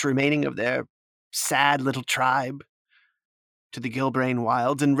what's remaining of their sad little tribe to the Gilbrain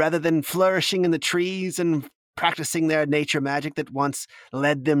wilds, and rather than flourishing in the trees and practicing their nature magic that once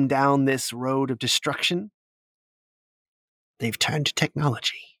led them down this road of destruction, they've turned to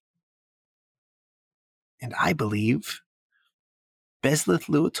technology. And I believe Bezleth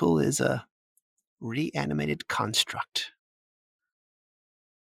Luatul is a reanimated construct.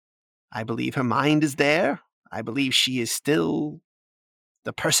 I believe her mind is there. I believe she is still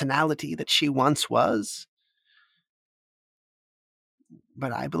the personality that she once was.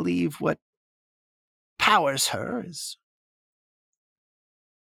 But I believe what powers her is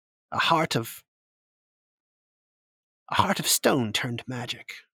a heart of stone turned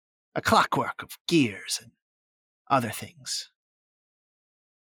magic, a clockwork of gears and other things.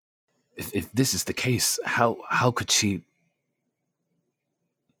 If this is the case, how could she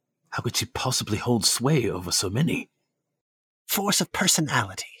possibly hold sway over so many? Force of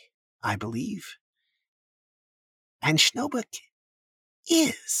personality, I believe. And Schnobik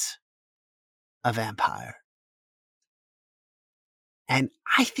is a vampire. And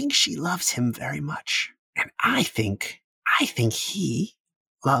I think she loves him very much. And I think he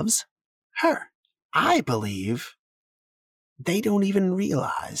loves her. I believe they don't even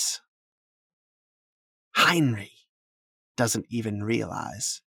realize. Heinrich doesn't even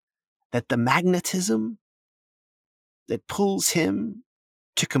realize that the magnetism that pulls him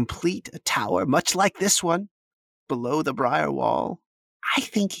to complete a tower, much like this one, below the Briar Wall, I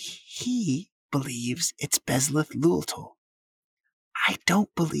think he believes it's Bezleth Lultol. I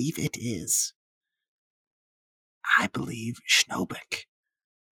don't believe it is. I believe Schnobik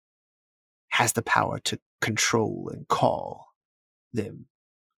has the power to control and call them.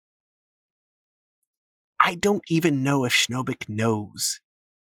 I don't even know if Schnobik knows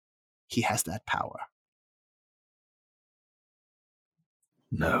he has that power.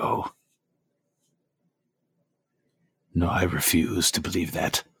 No, I refuse to believe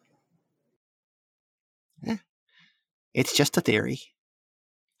that. It's just a theory.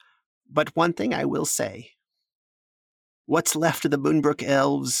 But one thing I will say. What's left of the Moonbrook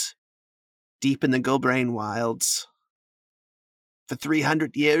elves deep in the Gilbrain wilds? For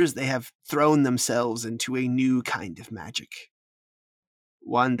 300 years, they have thrown themselves into a new kind of magic.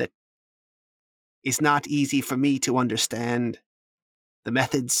 One that is not easy for me to understand. The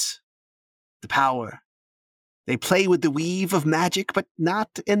methods, the power. They play with the weave of magic, but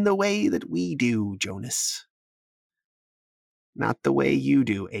not in the way that we do, Jonas. Not the way you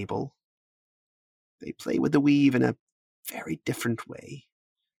do, Abel. They play with the weave in a very different way.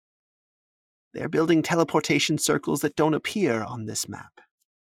 They're building teleportation circles that don't appear on this map.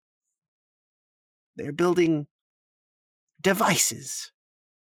 They're building devices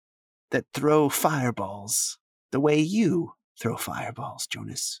that throw fireballs the way you throw fireballs,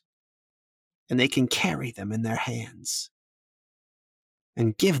 Jonas. And they can carry them in their hands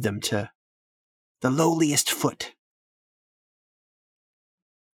and give them to the lowliest foot.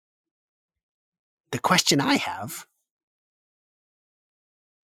 The question I have,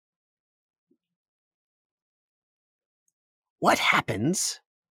 what happens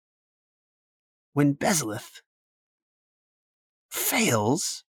when Bezleth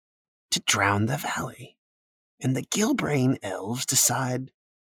fails to drown the valley and the Gilbrain elves decide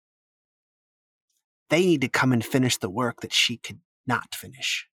they need to come and finish the work that she could not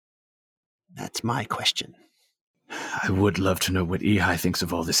finish? That's my question. I would love to know what Ehi thinks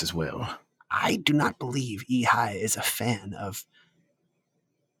of all this as well. I do not believe Ehi is a fan of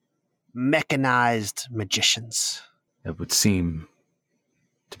mechanized magicians. That would seem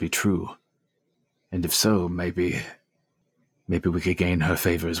to be true. And if so, maybe we could gain her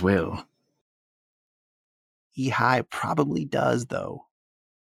favor as well. Ehi probably does, though,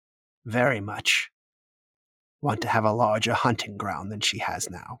 very much want to have a larger hunting ground than she has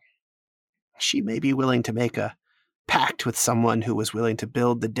now. She may be willing to make a pact with someone who was willing to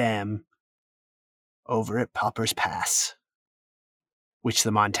build the dam over at Popper's Pass, which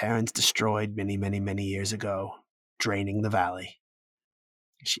the Monterans destroyed many, many, many years ago, draining the valley.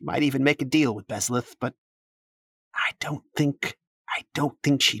 She might even make a deal with Bezleth, but I don't think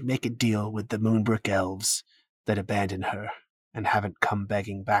she'd make a deal with the Moonbrook elves that abandoned her and haven't come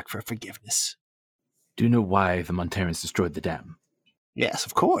begging back for forgiveness. Do you know why the Monterans destroyed the dam? Yes,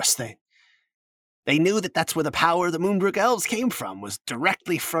 of course. They knew that that's where the power of the Moonbrook Elves came from, was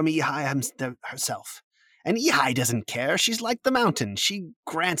directly from Ehi herself. And Ehi doesn't care. She's like the mountain. She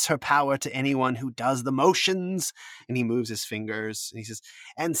grants her power to anyone who does the motions. And he moves his fingers, and he says,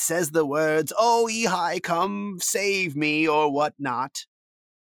 and says the words, "Oh, Ehi, come save me," or whatnot.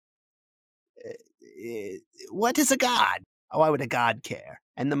 What is a god? Why would a god care?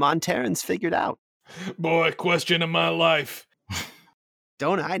 And the Monterans figured out. Boy, question of my life.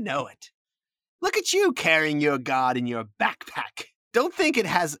 Don't I know it? Look at you carrying your god in your backpack. Don't think it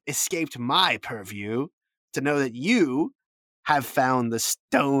has escaped my purview to know that you have found the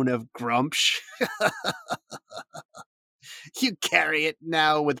Stone of Grumpsh. You carry it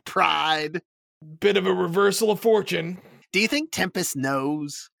now with pride. Bit of a reversal of fortune. Do you think Tempest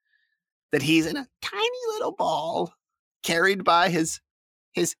knows that he's in a tiny little ball carried by his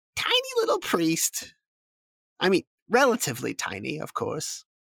tiny little priest? I mean, relatively tiny, of course.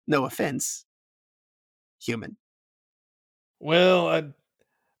 No offense. Human. Well,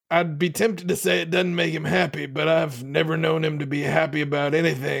 I'd be tempted to say it doesn't make him happy, but I've never known him to be happy about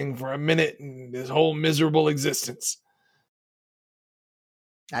anything for a minute in his whole miserable existence.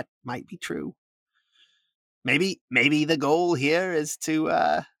 That might be true. Maybe the goal here is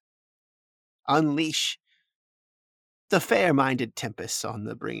to unleash the fair-minded Tempest on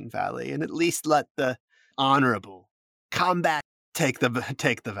the Breen Valley, and at least let the honorable combat take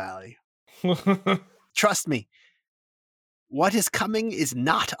the valley. Trust me, what is coming is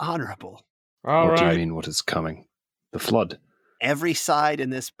not honorable. All what right. do you mean, what is coming? The flood? Every side in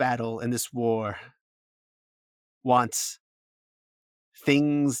this battle, in this war, wants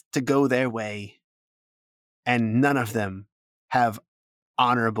things to go their way, and none of them have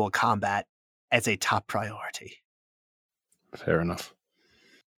honorable combat as a top priority. Fair enough.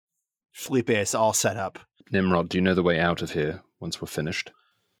 Felipe is all set up, Nimrod, do you know the way out of here once we're finished?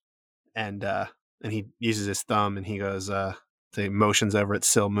 and he uses his thumb, and he goes, he motions over at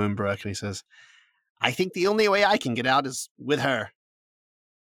Syl Moonbrook, and he says, "I think the only way I can get out is with her.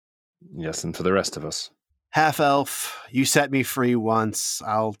 Yes, and for the rest of us. Half-elf, you set me free once,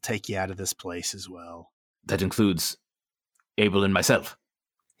 I'll take you out of this place as well." That includes Abel and myself.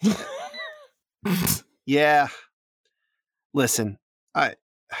 Yeah. Listen, I'll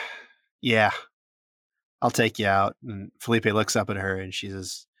take you out. And Felipe looks up at her, and she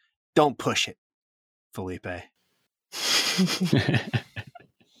says, "Don't push it, Felipe."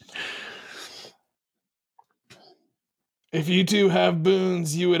 If you two have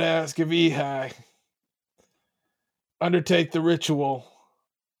boons, you would ask of Ehi. Undertake the ritual.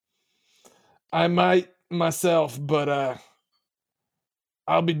 I might myself, but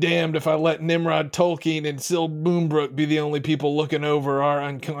I'll be damned if I let Nimrod Tolkien and Syl Moonbrook be the only people looking over our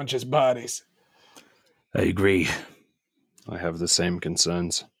unconscious bodies. I agree. I have the same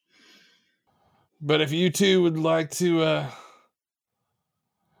concerns. But if you two would like to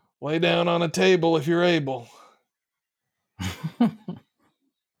lay down on a table if you're able,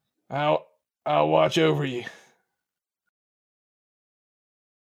 I'll watch over you.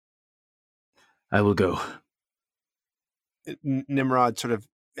 I will go. Nimrod sort of,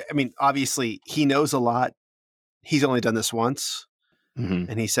 I mean, obviously he knows a lot. He's only done this once. Mm-hmm.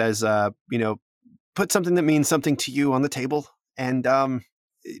 And he says, put something that means something to you on the table, and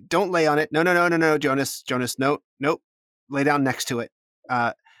don't lay on it. No, Jonas, nope. Lay down next to it.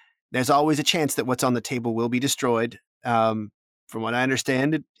 There's always a chance that what's on the table will be destroyed. From what I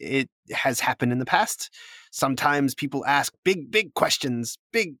understand, it has happened in the past. Sometimes people ask big questions,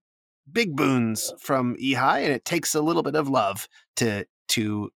 big boons from Ehi, and it takes a little bit of love to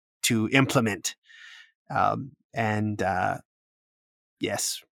implement.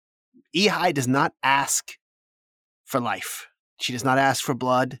 Yes, Ehi does not ask for life. She does not ask for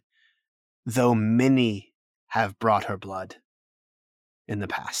blood, though many have brought her blood in the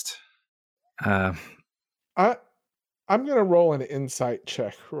past. I'm gonna roll an insight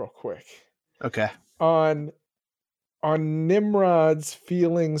check real quick Okay. on Nimrod's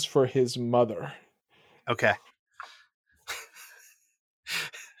feelings for his mother. Okay.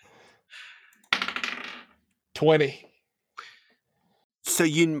 20. So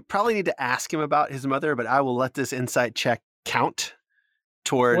you probably need to ask him about his mother, but I will let this insight check count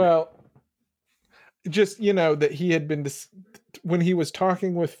toward. Well, just, that he had been, when he was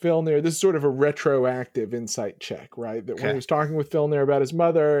talking with Filnir, this is sort of a retroactive insight check, right? That when he was talking with Filnir about his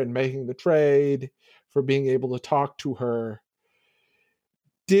mother and making the trade for being able to talk to her,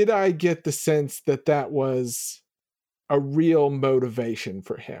 did I get the sense that that was a real motivation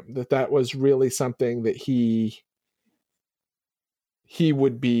for him? That was really something that he he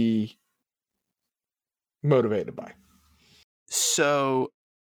would be motivated by. So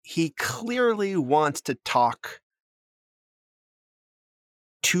he clearly wants to talk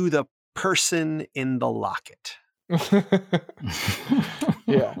to the person in the locket.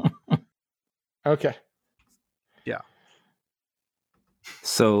 Yeah. Okay.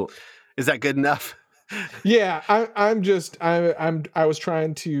 So Is that good enough? Yeah, I was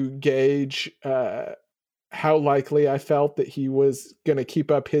trying to gauge how likely I felt that he was going to keep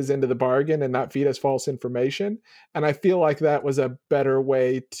up his end of the bargain and not feed us false information, and I feel like that was a better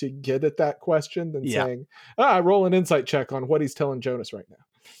way to get at that question than saying, I roll an insight check on what he's telling Jonas right now.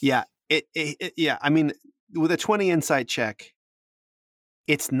 Yeah. Yeah. I mean, with a 20 insight check,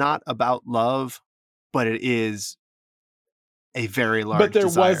 it's not about love, but it is a very large But there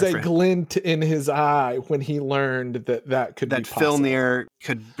desire was a for him. glint in his eye when he learned that could be That possible. Filnir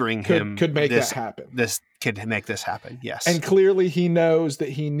could bring him could make this, that happen. This could make this happen. Yes. And clearly he knows that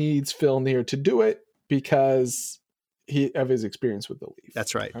he needs Filnir to do it because of his experience with the leaf.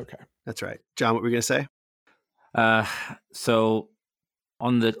 That's right. Okay. That's right. John, what were you going to say? So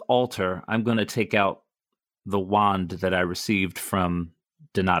on the altar, I'm going to take out the wand that I received from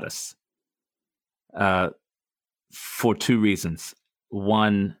Donatus. For two reasons.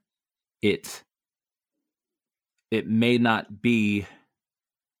 One, it may not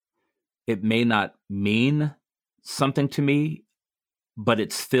mean something to me, but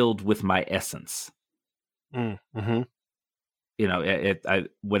it's filled with my essence. Mm-hmm. You know,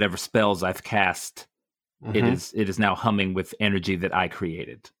 whatever spells I've cast, Mm-hmm. it is now humming with energy that I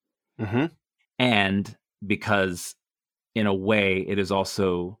created. Mm-hmm. And because in a way it is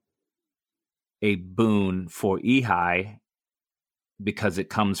also a boon for Ehi, because it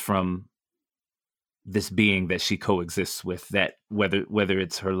comes from this being that she coexists with, that whether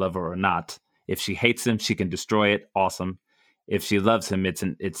it's her lover or not, if she hates him, she can destroy it. Awesome. If she loves him,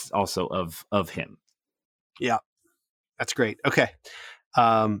 it's also of him. Yeah, that's great. Okay,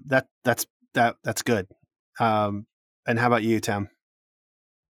 that's good. And how about you, Tim?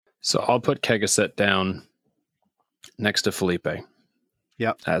 So I'll put Kegaset down next to Felipe.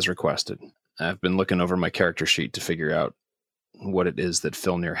 Yep. As requested. I've been looking over my character sheet to figure out what it is that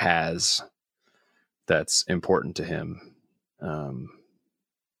Filnir has that's important to him. And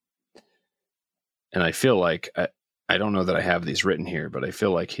I feel like, I don't know that I have these written here, but I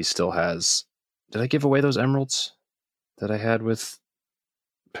feel like he still has... Did I give away those emeralds that I had with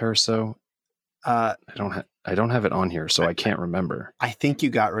Paraso? I don't have it on here, so I can't remember. I think you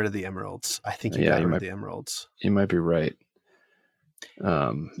got rid of the emeralds. You might be right.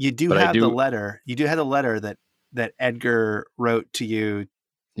 You do have the letter. You do have the letter that Edgar wrote to you.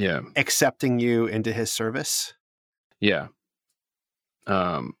 Yeah. Accepting you into his service. Yeah.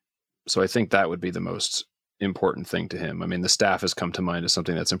 So I think that would be the most important thing to him. I mean, the staff has come to mind as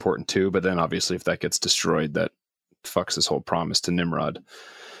something that's important too, but then obviously if that gets destroyed, that fucks his whole promise to Nimrod.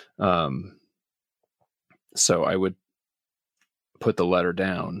 So I would put the letter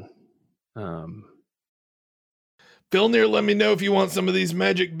down. Filnir, let me know if you want some of these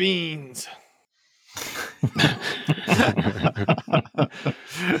magic beans.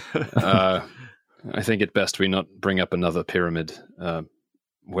 I think it best we not bring up another pyramid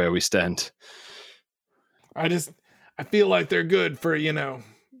where we stand. I feel like they're good for,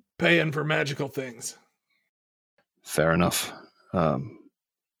 paying for magical things. Fair enough.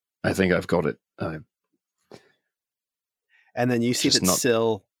 I think I've got it. And then you see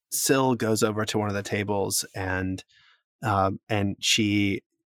that Syl goes over to one of the tables and she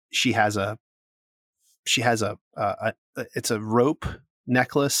has a it's a rope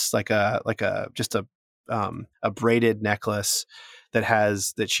necklace, like a braided necklace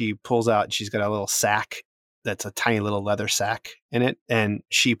that she pulls out, and she's got a little sack that's a tiny little leather sack in it, and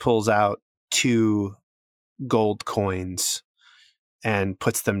she pulls out 2 gold coins and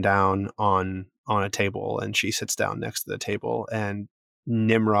puts them down on a table, and she sits down next to the table, and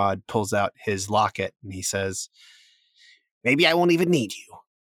Nimrod pulls out his locket and he says, "Maybe I won't even need you."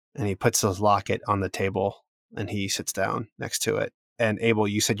 And he puts his locket on the table and he sits down next to it. And Abel,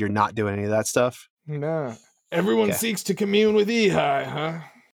 you said you're not doing any of that stuff? Nah. Everyone seeks to commune with Ehi, huh?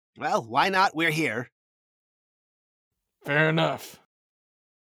 Well, why not? We're here. Fair enough.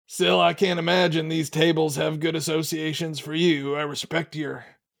 Still, I can't imagine these tables have good associations for you. I respect your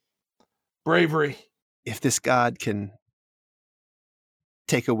bravery. If this god can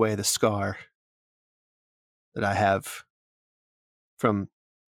take away the scar that I have from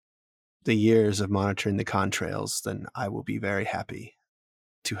the years of monitoring the contrails, then I will be very happy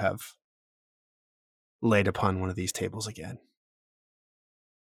to have laid upon one of these tables again.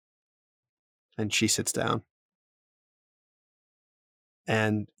 And she sits down.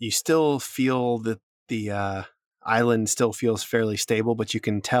 and you still feel that the island still feels fairly stable, but you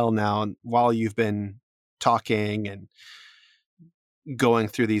can tell now while you've been talking and going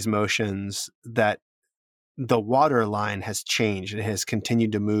through these motions that the water line has changed. It has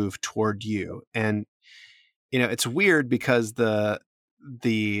continued to move toward you. And, it's weird because the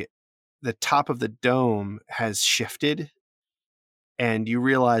top of the dome has shifted, and you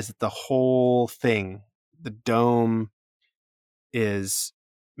realize that the whole thing, the dome, is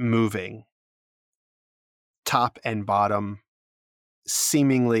moving top and bottom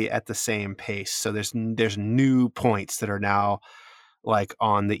seemingly at the same pace. So there's new points that are now like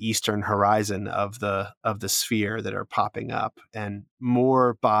on the eastern horizon of the sphere that are popping up, and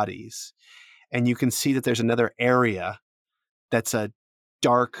more bodies. And you can see that there's another area that's a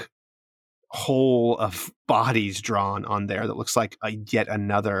dark hole of bodies drawn on there that looks like yet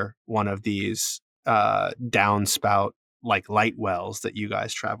another one of these downspout like light wells that you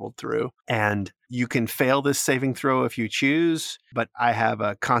guys traveled through. And you can fail this saving throw if you choose, but I have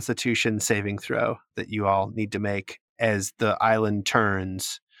a Constitution saving throw that you all need to make. As the island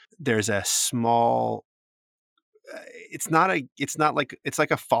turns, there's a small it's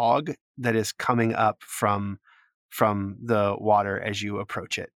like a fog that is coming up from the water as you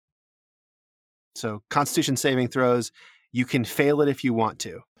approach it. So Constitution saving throws, you can fail it if you want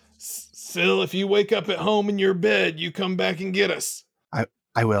to. Phil, if you wake up at home in your bed, you come back and get us.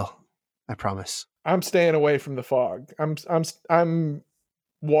 I will. I promise. I'm staying away from the fog. I'm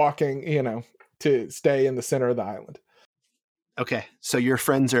walking, to stay in the center of the island. Okay, so your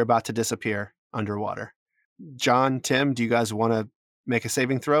friends are about to disappear underwater. John, Tim, do you guys want to make a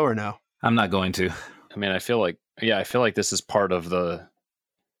saving throw or no? I'm not going to. I mean, I feel like this is part of the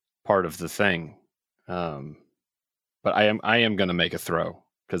thing. But I am going to make a throw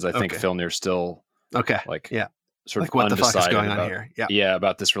because I think Filnir's still sort of what the fuck is going on about, here? Yeah,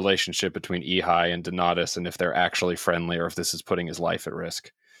 about this relationship between Ehi and Donatus, and if they're actually friendly or if this is putting his life at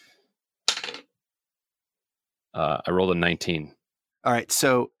risk. I rolled a 19. All right,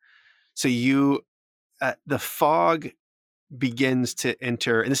 so you the fog begins to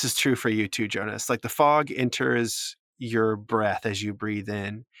enter, and this is true for you too, Jonas. Like the fog enters your breath as you breathe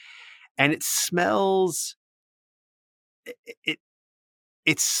in, and it smells.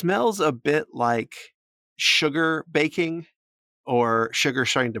 It smells a bit like sugar baking or sugar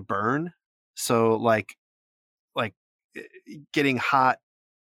starting to burn. So like getting hot.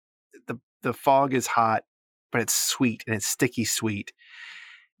 The fog is hot, but it's sweet and it's sticky sweet.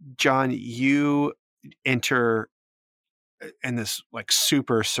 John, you enter in this like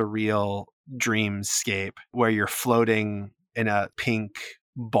super surreal dreamscape where you're floating in a pink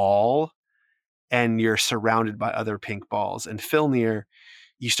ball and you're surrounded by other pink balls. And Filnir,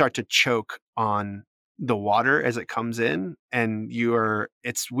 you start to choke on the water as it comes in, and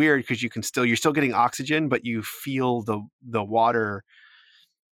it's weird because you're still getting oxygen, but you feel the water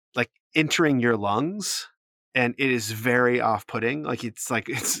like entering your lungs, and it is very off-putting. It's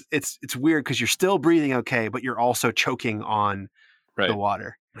weird because you're still breathing okay, but you're also choking on the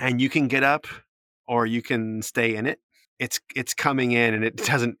water. And you can get up or you can stay in it. It's coming in and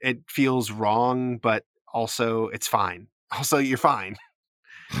it feels wrong, but also it's fine. Also, you're fine.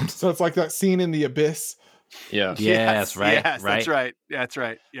 So it's like that scene in The Abyss. Yeah. Yes, right. Yes, right. that's right. That's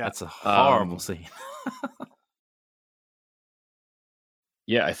right. Yeah. That's a horrible scene.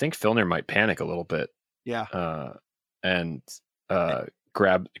 Yeah, I think Filnir might panic a little bit. Yeah. And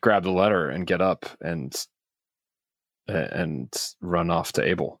grab the letter and get up and run off to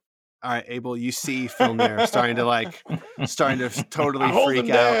Abel. All right, Abel, you see Filnir starting to totally Hold freak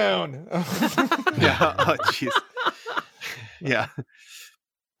him out. down. Yeah. Oh, jeez. Yeah.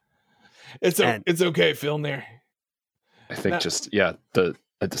 It's okay, Filnir. I think it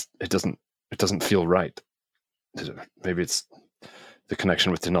doesn't feel right. Maybe it's the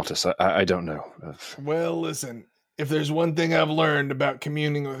connection with Donatus. I don't know. Well, listen, if there's one thing I've learned about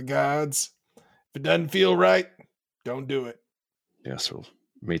communing with gods, if it doesn't feel right, don't do it. Yes, we'll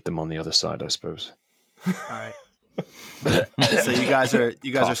meet them on the other side, I suppose. All right. So you guys are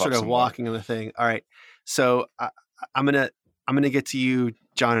sort of walking in the thing. All right. So I'm gonna get to you,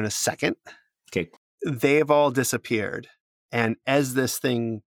 John, in a second. Okay. They've all disappeared, and as this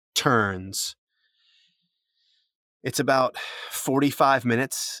thing turns, it's about 45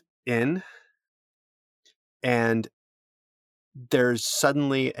 minutes in, and there's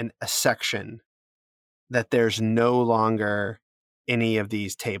suddenly a section that there's no longer any of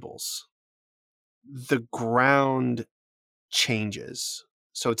these tables. The ground changes.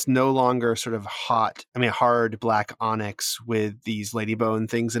 So it's no longer sort of hard black onyx with these ladybone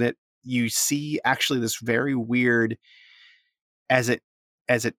things in it. You see actually this very weird, as it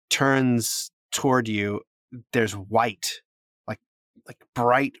as it turns toward you, there's white, like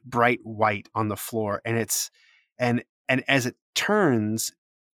bright white on the floor, and and as it turns,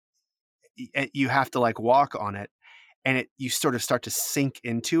 you have to like walk on it, and you sort of start to sink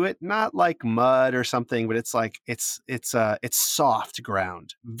into it, not like mud or something, but it's like it's soft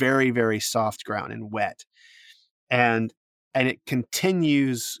ground, very, very soft ground and wet. And it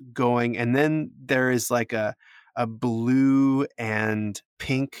continues going, and then there is like a blue and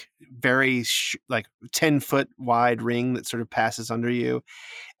pink, very like 10-foot wide ring that sort of passes under you,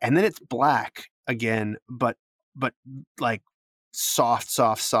 and then it's black again, but like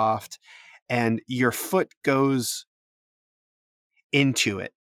soft, and your foot goes into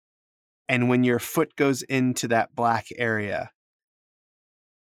it. And when your foot goes into that black area,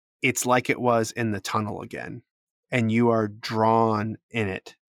 it's like it was in the tunnel again, and you are drawn in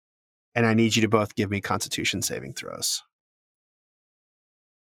it. And I need you to both give me Constitution saving throws.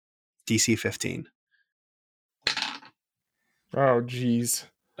 DC 15. Oh, geez.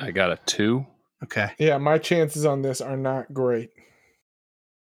 I got a 2. Okay. Yeah, my chances on this are not great.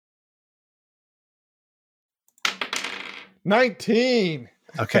 19.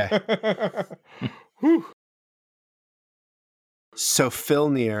 Okay. Whew. So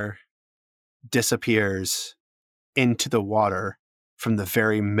Filnir disappears into the water from the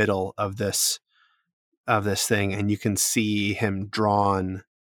very middle of this thing, and you can see him drawn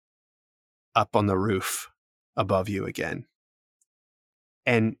up on the roof above you again.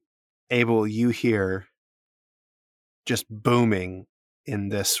 And Abel, you hear just booming in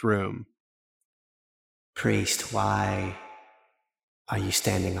this room. Priest, why are you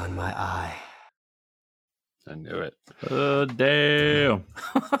standing on my eye? I knew it. Oh, damn.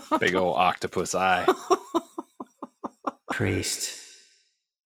 Big old octopus eye. Priest,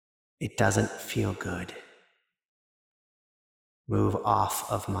 it doesn't feel good. Move off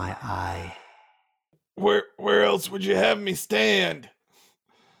of my eye. Where else would you have me stand?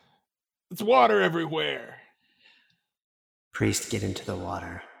 It's water everywhere. Priest, get into the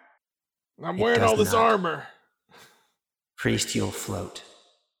water. I'm It wearing all does this not. armor. Priest, you'll float.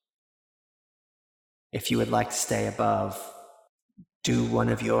 If you would like to stay above, do one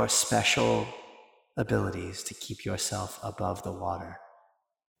of your special abilities to keep yourself above the water.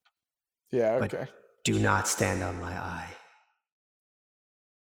 Yeah, But okay. do not stand on my eye.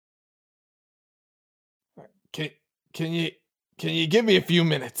 Can you give me a few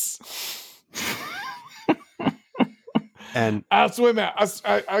minutes? And I'll swim out.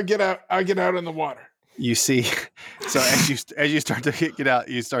 I'll get out in the water. you see, so as you start to get out,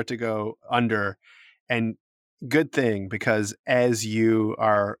 you start to go under. And good thing, because as you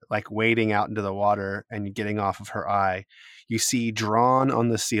are like wading out into the water and getting off of her eye, you see drawn on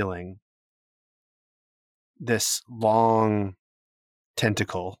the ceiling this long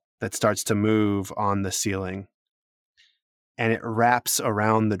tentacle that starts to move on the ceiling, and it wraps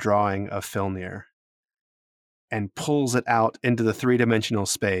around the drawing of Filnir and pulls it out into the 3-dimensional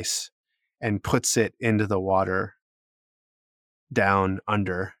space and puts it into the water down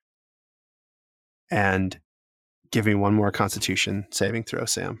under. And give me one more Constitution saving throw,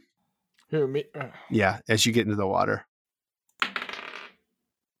 Sam. Who, me? Yeah, as you get into the water.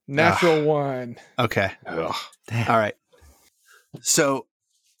 Natural 1. Okay. Ugh. All right. So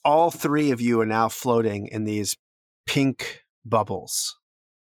all 3 of you are now floating in these pink bubbles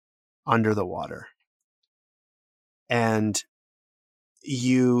under the water. And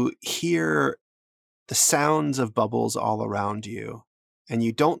you hear the sounds of bubbles all around you, and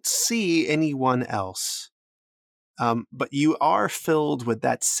you don't see anyone else. But you are filled with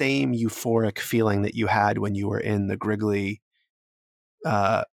that same euphoric feeling that you had when you were in the Griggly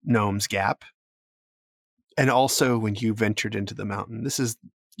Gnome's Gap. And also when you ventured into the mountain.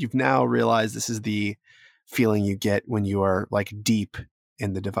 You've now realized this is the feeling you get when you are like deep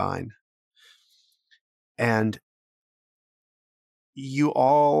in the divine. And you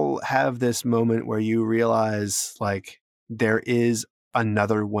all have this moment where you realize like there is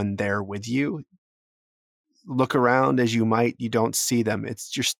another one there with you. Look around as you might, you don't see them. It's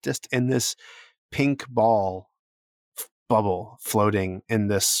just in this pink bubble floating in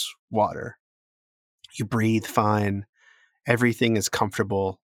this water. You breathe fine. Everything is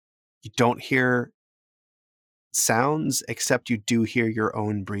comfortable. You don't hear sounds, except you do hear your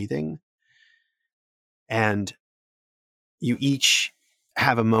own breathing. And you each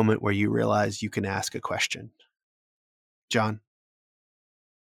have a moment where you realize you can ask a question. John?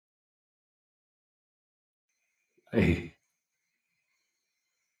 A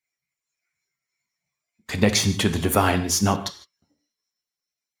connection to the divine is not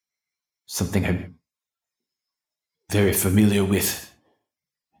something I'm very familiar with.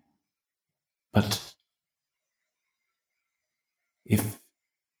 But if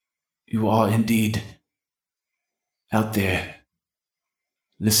you are indeed out there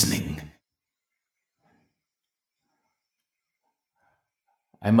listening,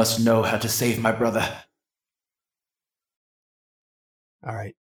 I must know how to save my brother. All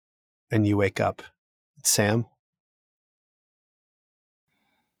right. And you wake up. Sam?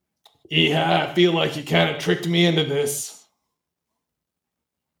 Yeah, I feel like you kind of tricked me into this.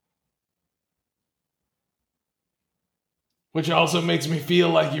 Which also makes me feel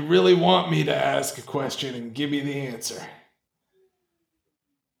like you really want me to ask a question and give you the answer.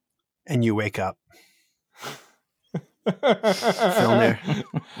 And you wake up. Filner.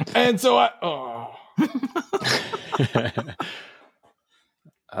 And so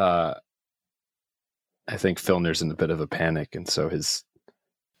I think Filner's in a bit of a panic, and so his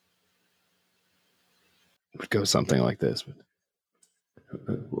would go something like this.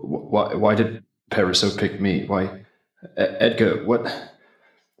 Why did Periso pick me? Why, Edgar? What?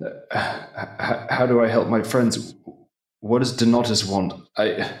 How do I help my friends? What does Donatus want?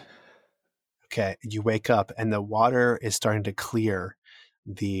 Okay, you wake up and the water is starting to clear.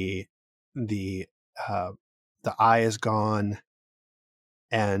 The eye is gone,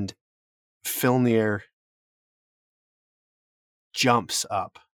 and Filnir jumps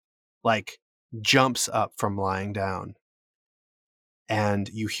up from lying down, and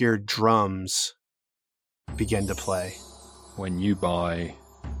you hear drums begin to play. When you buy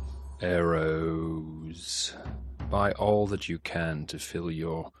arrows, buy all that you can to fill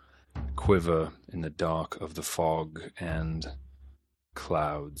your quiver in the dark of the fog and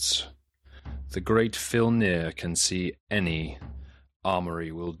clouds. The great Filnir can see any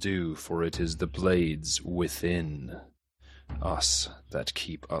armory will do, for it is the blades within us that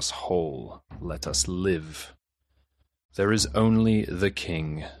keep us whole. Let us live. There is only the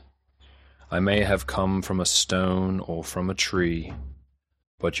king. I may have come from a stone or from a tree,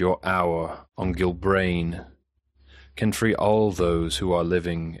 but your hour on Gilbrain can free all those who are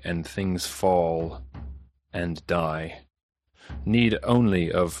living, and things fall and die. Need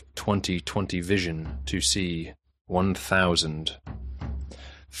only of 20/20 vision to see 1,000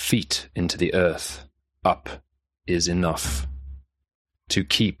 feet into the earth. Up is enough. To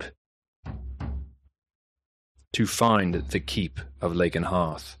keep. To find the keep of Lake and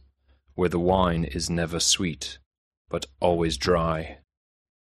Hearth, where the wine is never sweet, but always dry,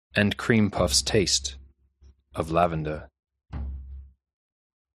 and cream puffs taste of lavender.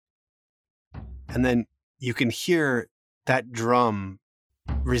 And then you can hear that drum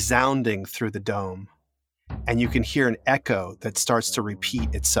resounding through the dome, and you can hear an echo that starts to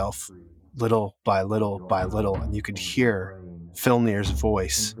repeat itself little by little by little, and you can hear Filnir's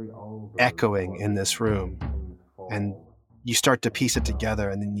voice echoing in this room, and you start to piece it together,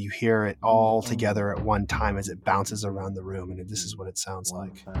 and then you hear it all together at one time as it bounces around the room, and this is what it sounds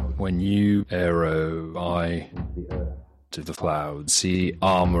like. When you arrow by to the clouds, see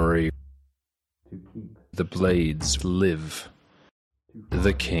armory, the blades live.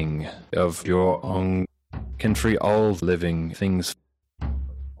 The king of your own can free all living things.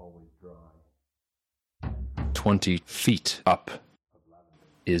 20 feet up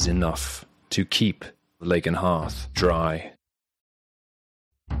is enough to keep Lake and Hearth dry.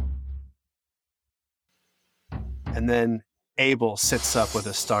 And then Abel sits up with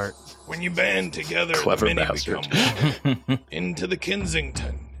a start. When you band together, Clever the many bastard. become one. Into the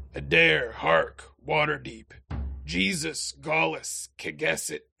Kensington, Adair, Hark, Waterdeep, Jesus, Gaulis,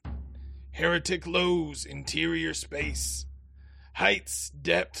 Kagesit, Heretic Lows, Interior Space, Heights,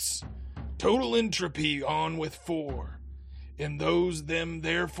 Depths, Total Entropy on with 4. In those them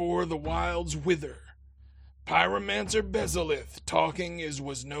therefore the wilds wither. Pyromancer Bezalith, talking as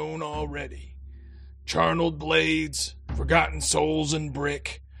was known already. Charneled blades, forgotten souls and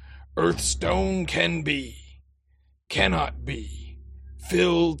brick, earthstone can be, cannot be,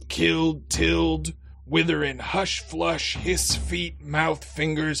 filled, killed, tilled, wither in hush, flush, hiss, feet, mouth,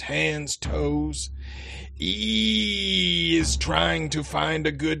 fingers, hands, toes. Is trying to find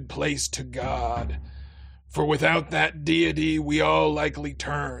a good place to God. For without that deity we all likely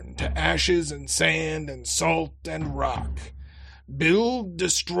turn to ashes and sand and salt and rock. Build,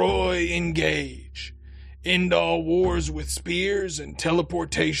 destroy, engage. End all wars with spears and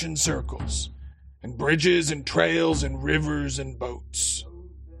teleportation circles. And bridges and trails and rivers and boats.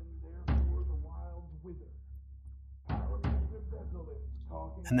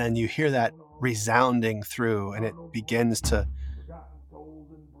 And then you hear that resounding through, and it begins to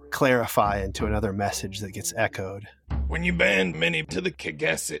clarify into another message that gets echoed. When you band many to the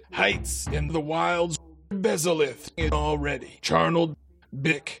Kagesit heights in the wilds, Bezalith is already charneled,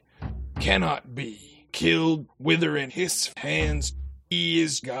 bick, cannot be. Killed, wither in his hands. He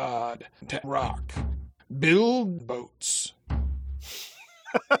is God. Rock. Build boats.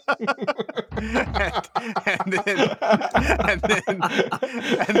 and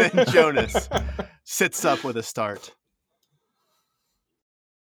then Jonas sits up with a start.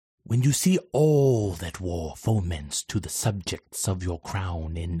 When you see all that war foments to the subjects of your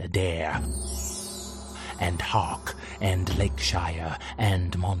crown in Adair, and Hark, and Lakeshire,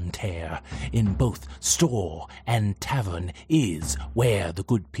 and Monterre, in both store and tavern is where the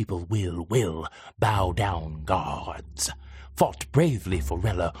good people will bow down guards. Fought bravely for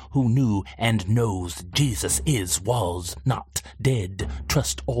Rella, who knew and knows Jesus was not dead.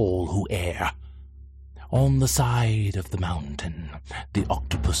 Trust all who err. On the side of the mountain, the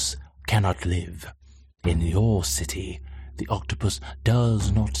octopus cannot live. In your city, the octopus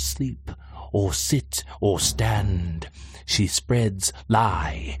does not sleep, or sit, or stand. She spreads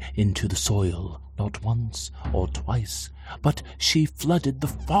lie into the soil, not once or twice, but she flooded the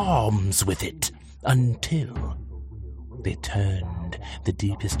farms with it, until they turned the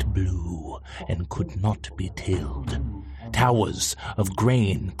deepest blue and could not be tilled. Towers of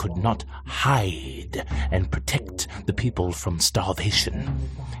grain could not hide and protect the people from starvation.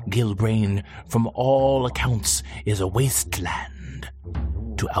 Gilbrain, from all accounts, is a wasteland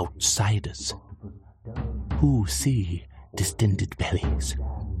to outsiders who see distended bellies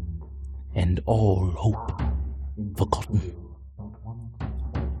and all hope forgotten.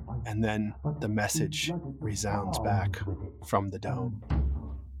 And then the message resounds back from the dome.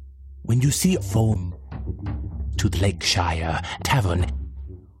 When you see foam to the Lakeshire tavern,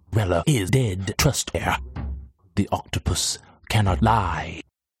 Rella is dead. Trust her. The octopus cannot lie.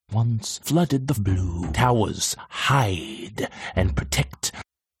 Once flooded the blue towers, hide and protect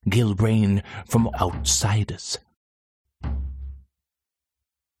Gilbrain from outsiders.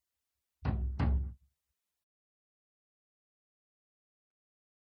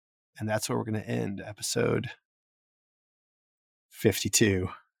 And that's where we're going to end episode 52.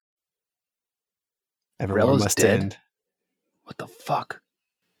 Everyone Rella's must dead? end. What the fuck?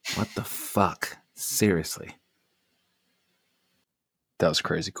 What the fuck? Seriously. That was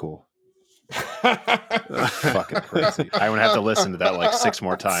crazy cool. Fucking crazy. I'm gonna have to listen to that like 6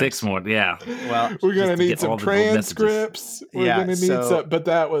 more times. 6 more, yeah. Well, We're gonna Just to need get some all the little messages. transcripts. We're Yeah, gonna need so- some, but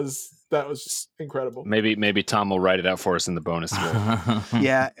that was just incredible. Maybe Tom will write it out for us in the bonus.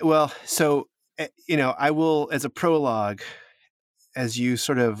 yeah, well, so, I will, as a prologue, as you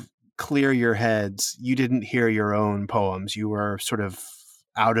sort of clear your heads, you didn't hear your own poems. You were sort of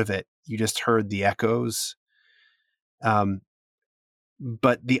out of it. You just heard the echoes.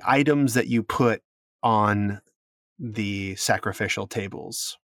 But the items that you put on the sacrificial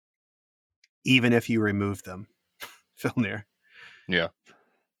tables, even if you remove them, Filnir, Yeah.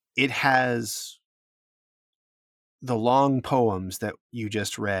 it has the long poems that you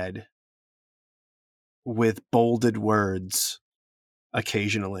just read with bolded words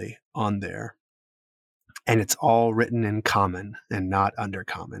occasionally on there. And it's all written in common and not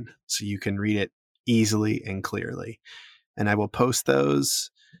undercommon. So you can read it easily and clearly. And I will post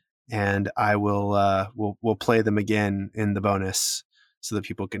those, and I will we'll play them again in the bonus so that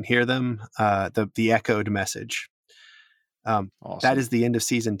people can hear them. The echoed message. Awesome. That is the end of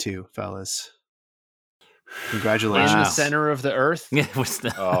season 2, fellas. in Congratulations. the center of the earth. Yeah, we're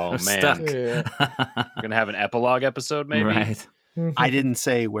stuck. Oh, We're man. stuck. Yeah. We're gonna have an epilogue episode, maybe. Right. I didn't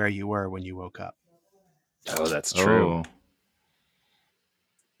say where you were when you woke up. Oh, that's true. Oh.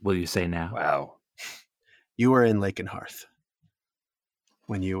 Will you say now? Wow. You were in Lake and Hearth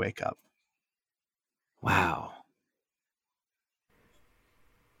when you wake up. Wow.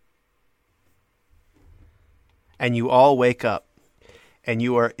 And you all wake up, and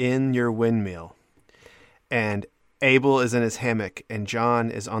you are in your windmill, and Abel is in his hammock, and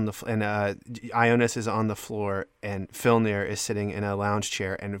John is on the Ionis is on the floor, and Filnir is sitting in a lounge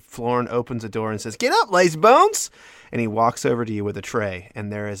chair, and Florin opens the door and says, "Get up, lazybones!" And he walks over to you with a tray,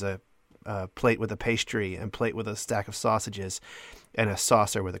 and there is a plate with a pastry, and plate with a stack of sausages, and a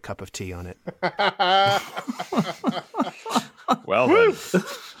saucer with a cup of tea on it. Well then.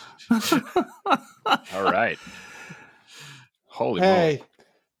 All right. Holy moly. Hey,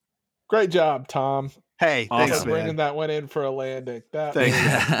 great job, Tom. Hey, Awesome. thanks, For bringing man. that one in for a landing. That Thank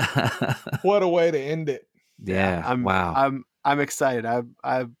was- what a way to end it. Yeah. Wow. I'm excited.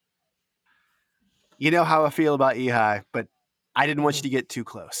 I you know how I feel about Ehi, but I didn't want you to get too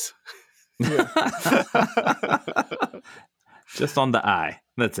close. Just on the eye.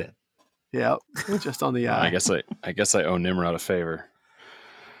 That's it. Yeah, just on the eye. I guess I owe Nimrod a favor.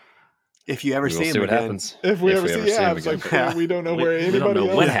 If you ever We will see him see what again. happens. If we ever see, him I was again. like, Yeah. we don't know We- where we anybody don't know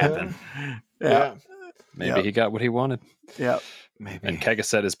else what is. happened. Yeah. Maybe Yep. he got what he wanted. Yep. Maybe. And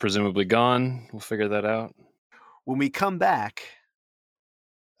Kegaset is presumably gone. We'll figure that out. When we come back,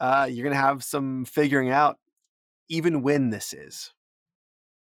 you're going to have some figuring out even when this is.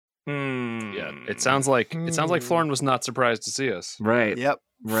 Yeah, it sounds like Florin was not surprised to see us. Right. Yep.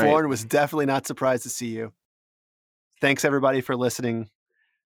 Right. Florin was definitely not surprised to see you. Thanks, everybody, for listening.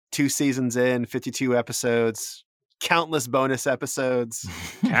 2 seasons in, 52 episodes, countless bonus episodes.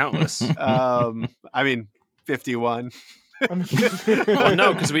 Countless. I mean, 51. Well,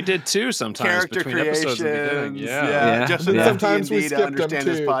 no, because we did 2 sometimes Character between episodes at the beginning. creations. Yeah. Just Yeah. enough Sometimes we D&D to skipped them understand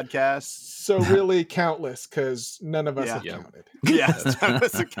this too. podcast. So really countless because none of us Yeah. have Yeah. counted. Yes, that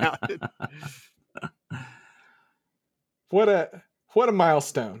was accounted. What a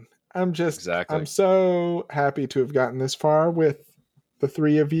milestone. I'm Exactly. so happy to have gotten this far with the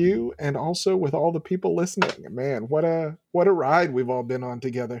 3 of you and also with all the people listening. Man, what a ride we've all been on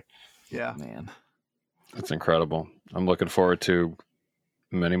together. Yeah. Man. That's incredible. I'm looking forward to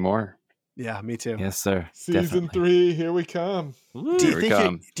many more. Yeah, me too. Yes, sir. Season Definitely. 3, here we come. Do Here you we think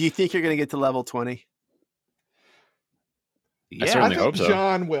come. you're going to get to level 20? I I certainly think hope so.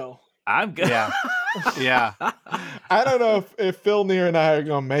 John will. I'm good. Yeah. Yeah. I don't know if Phil Neer and I are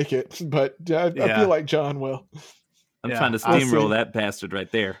going to make it, but I Yeah. feel like John will. I'm Yeah, trying to I'll steamroll see. that bastard right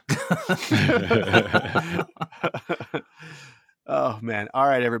there. Oh, man. All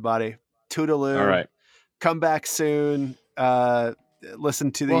right, everybody. Toodaloo. All right. Come back soon.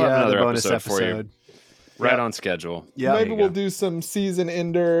 Listen to the, We'll have the another bonus episode for you. episode. Right Yep. on schedule. Yeah. Maybe you we'll go. do some season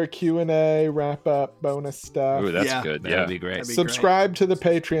ender Q&A, wrap up, bonus stuff. Ooh, that's Yeah. good. That'd Yeah. be great. That'd be Subscribe to the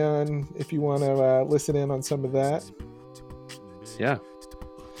Patreon if you want to listen in on some of that. Yeah.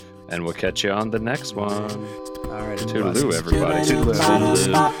 And we'll catch you on the next one. All right. Toodaloo, everybody.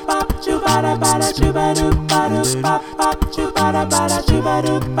 Toodaloo.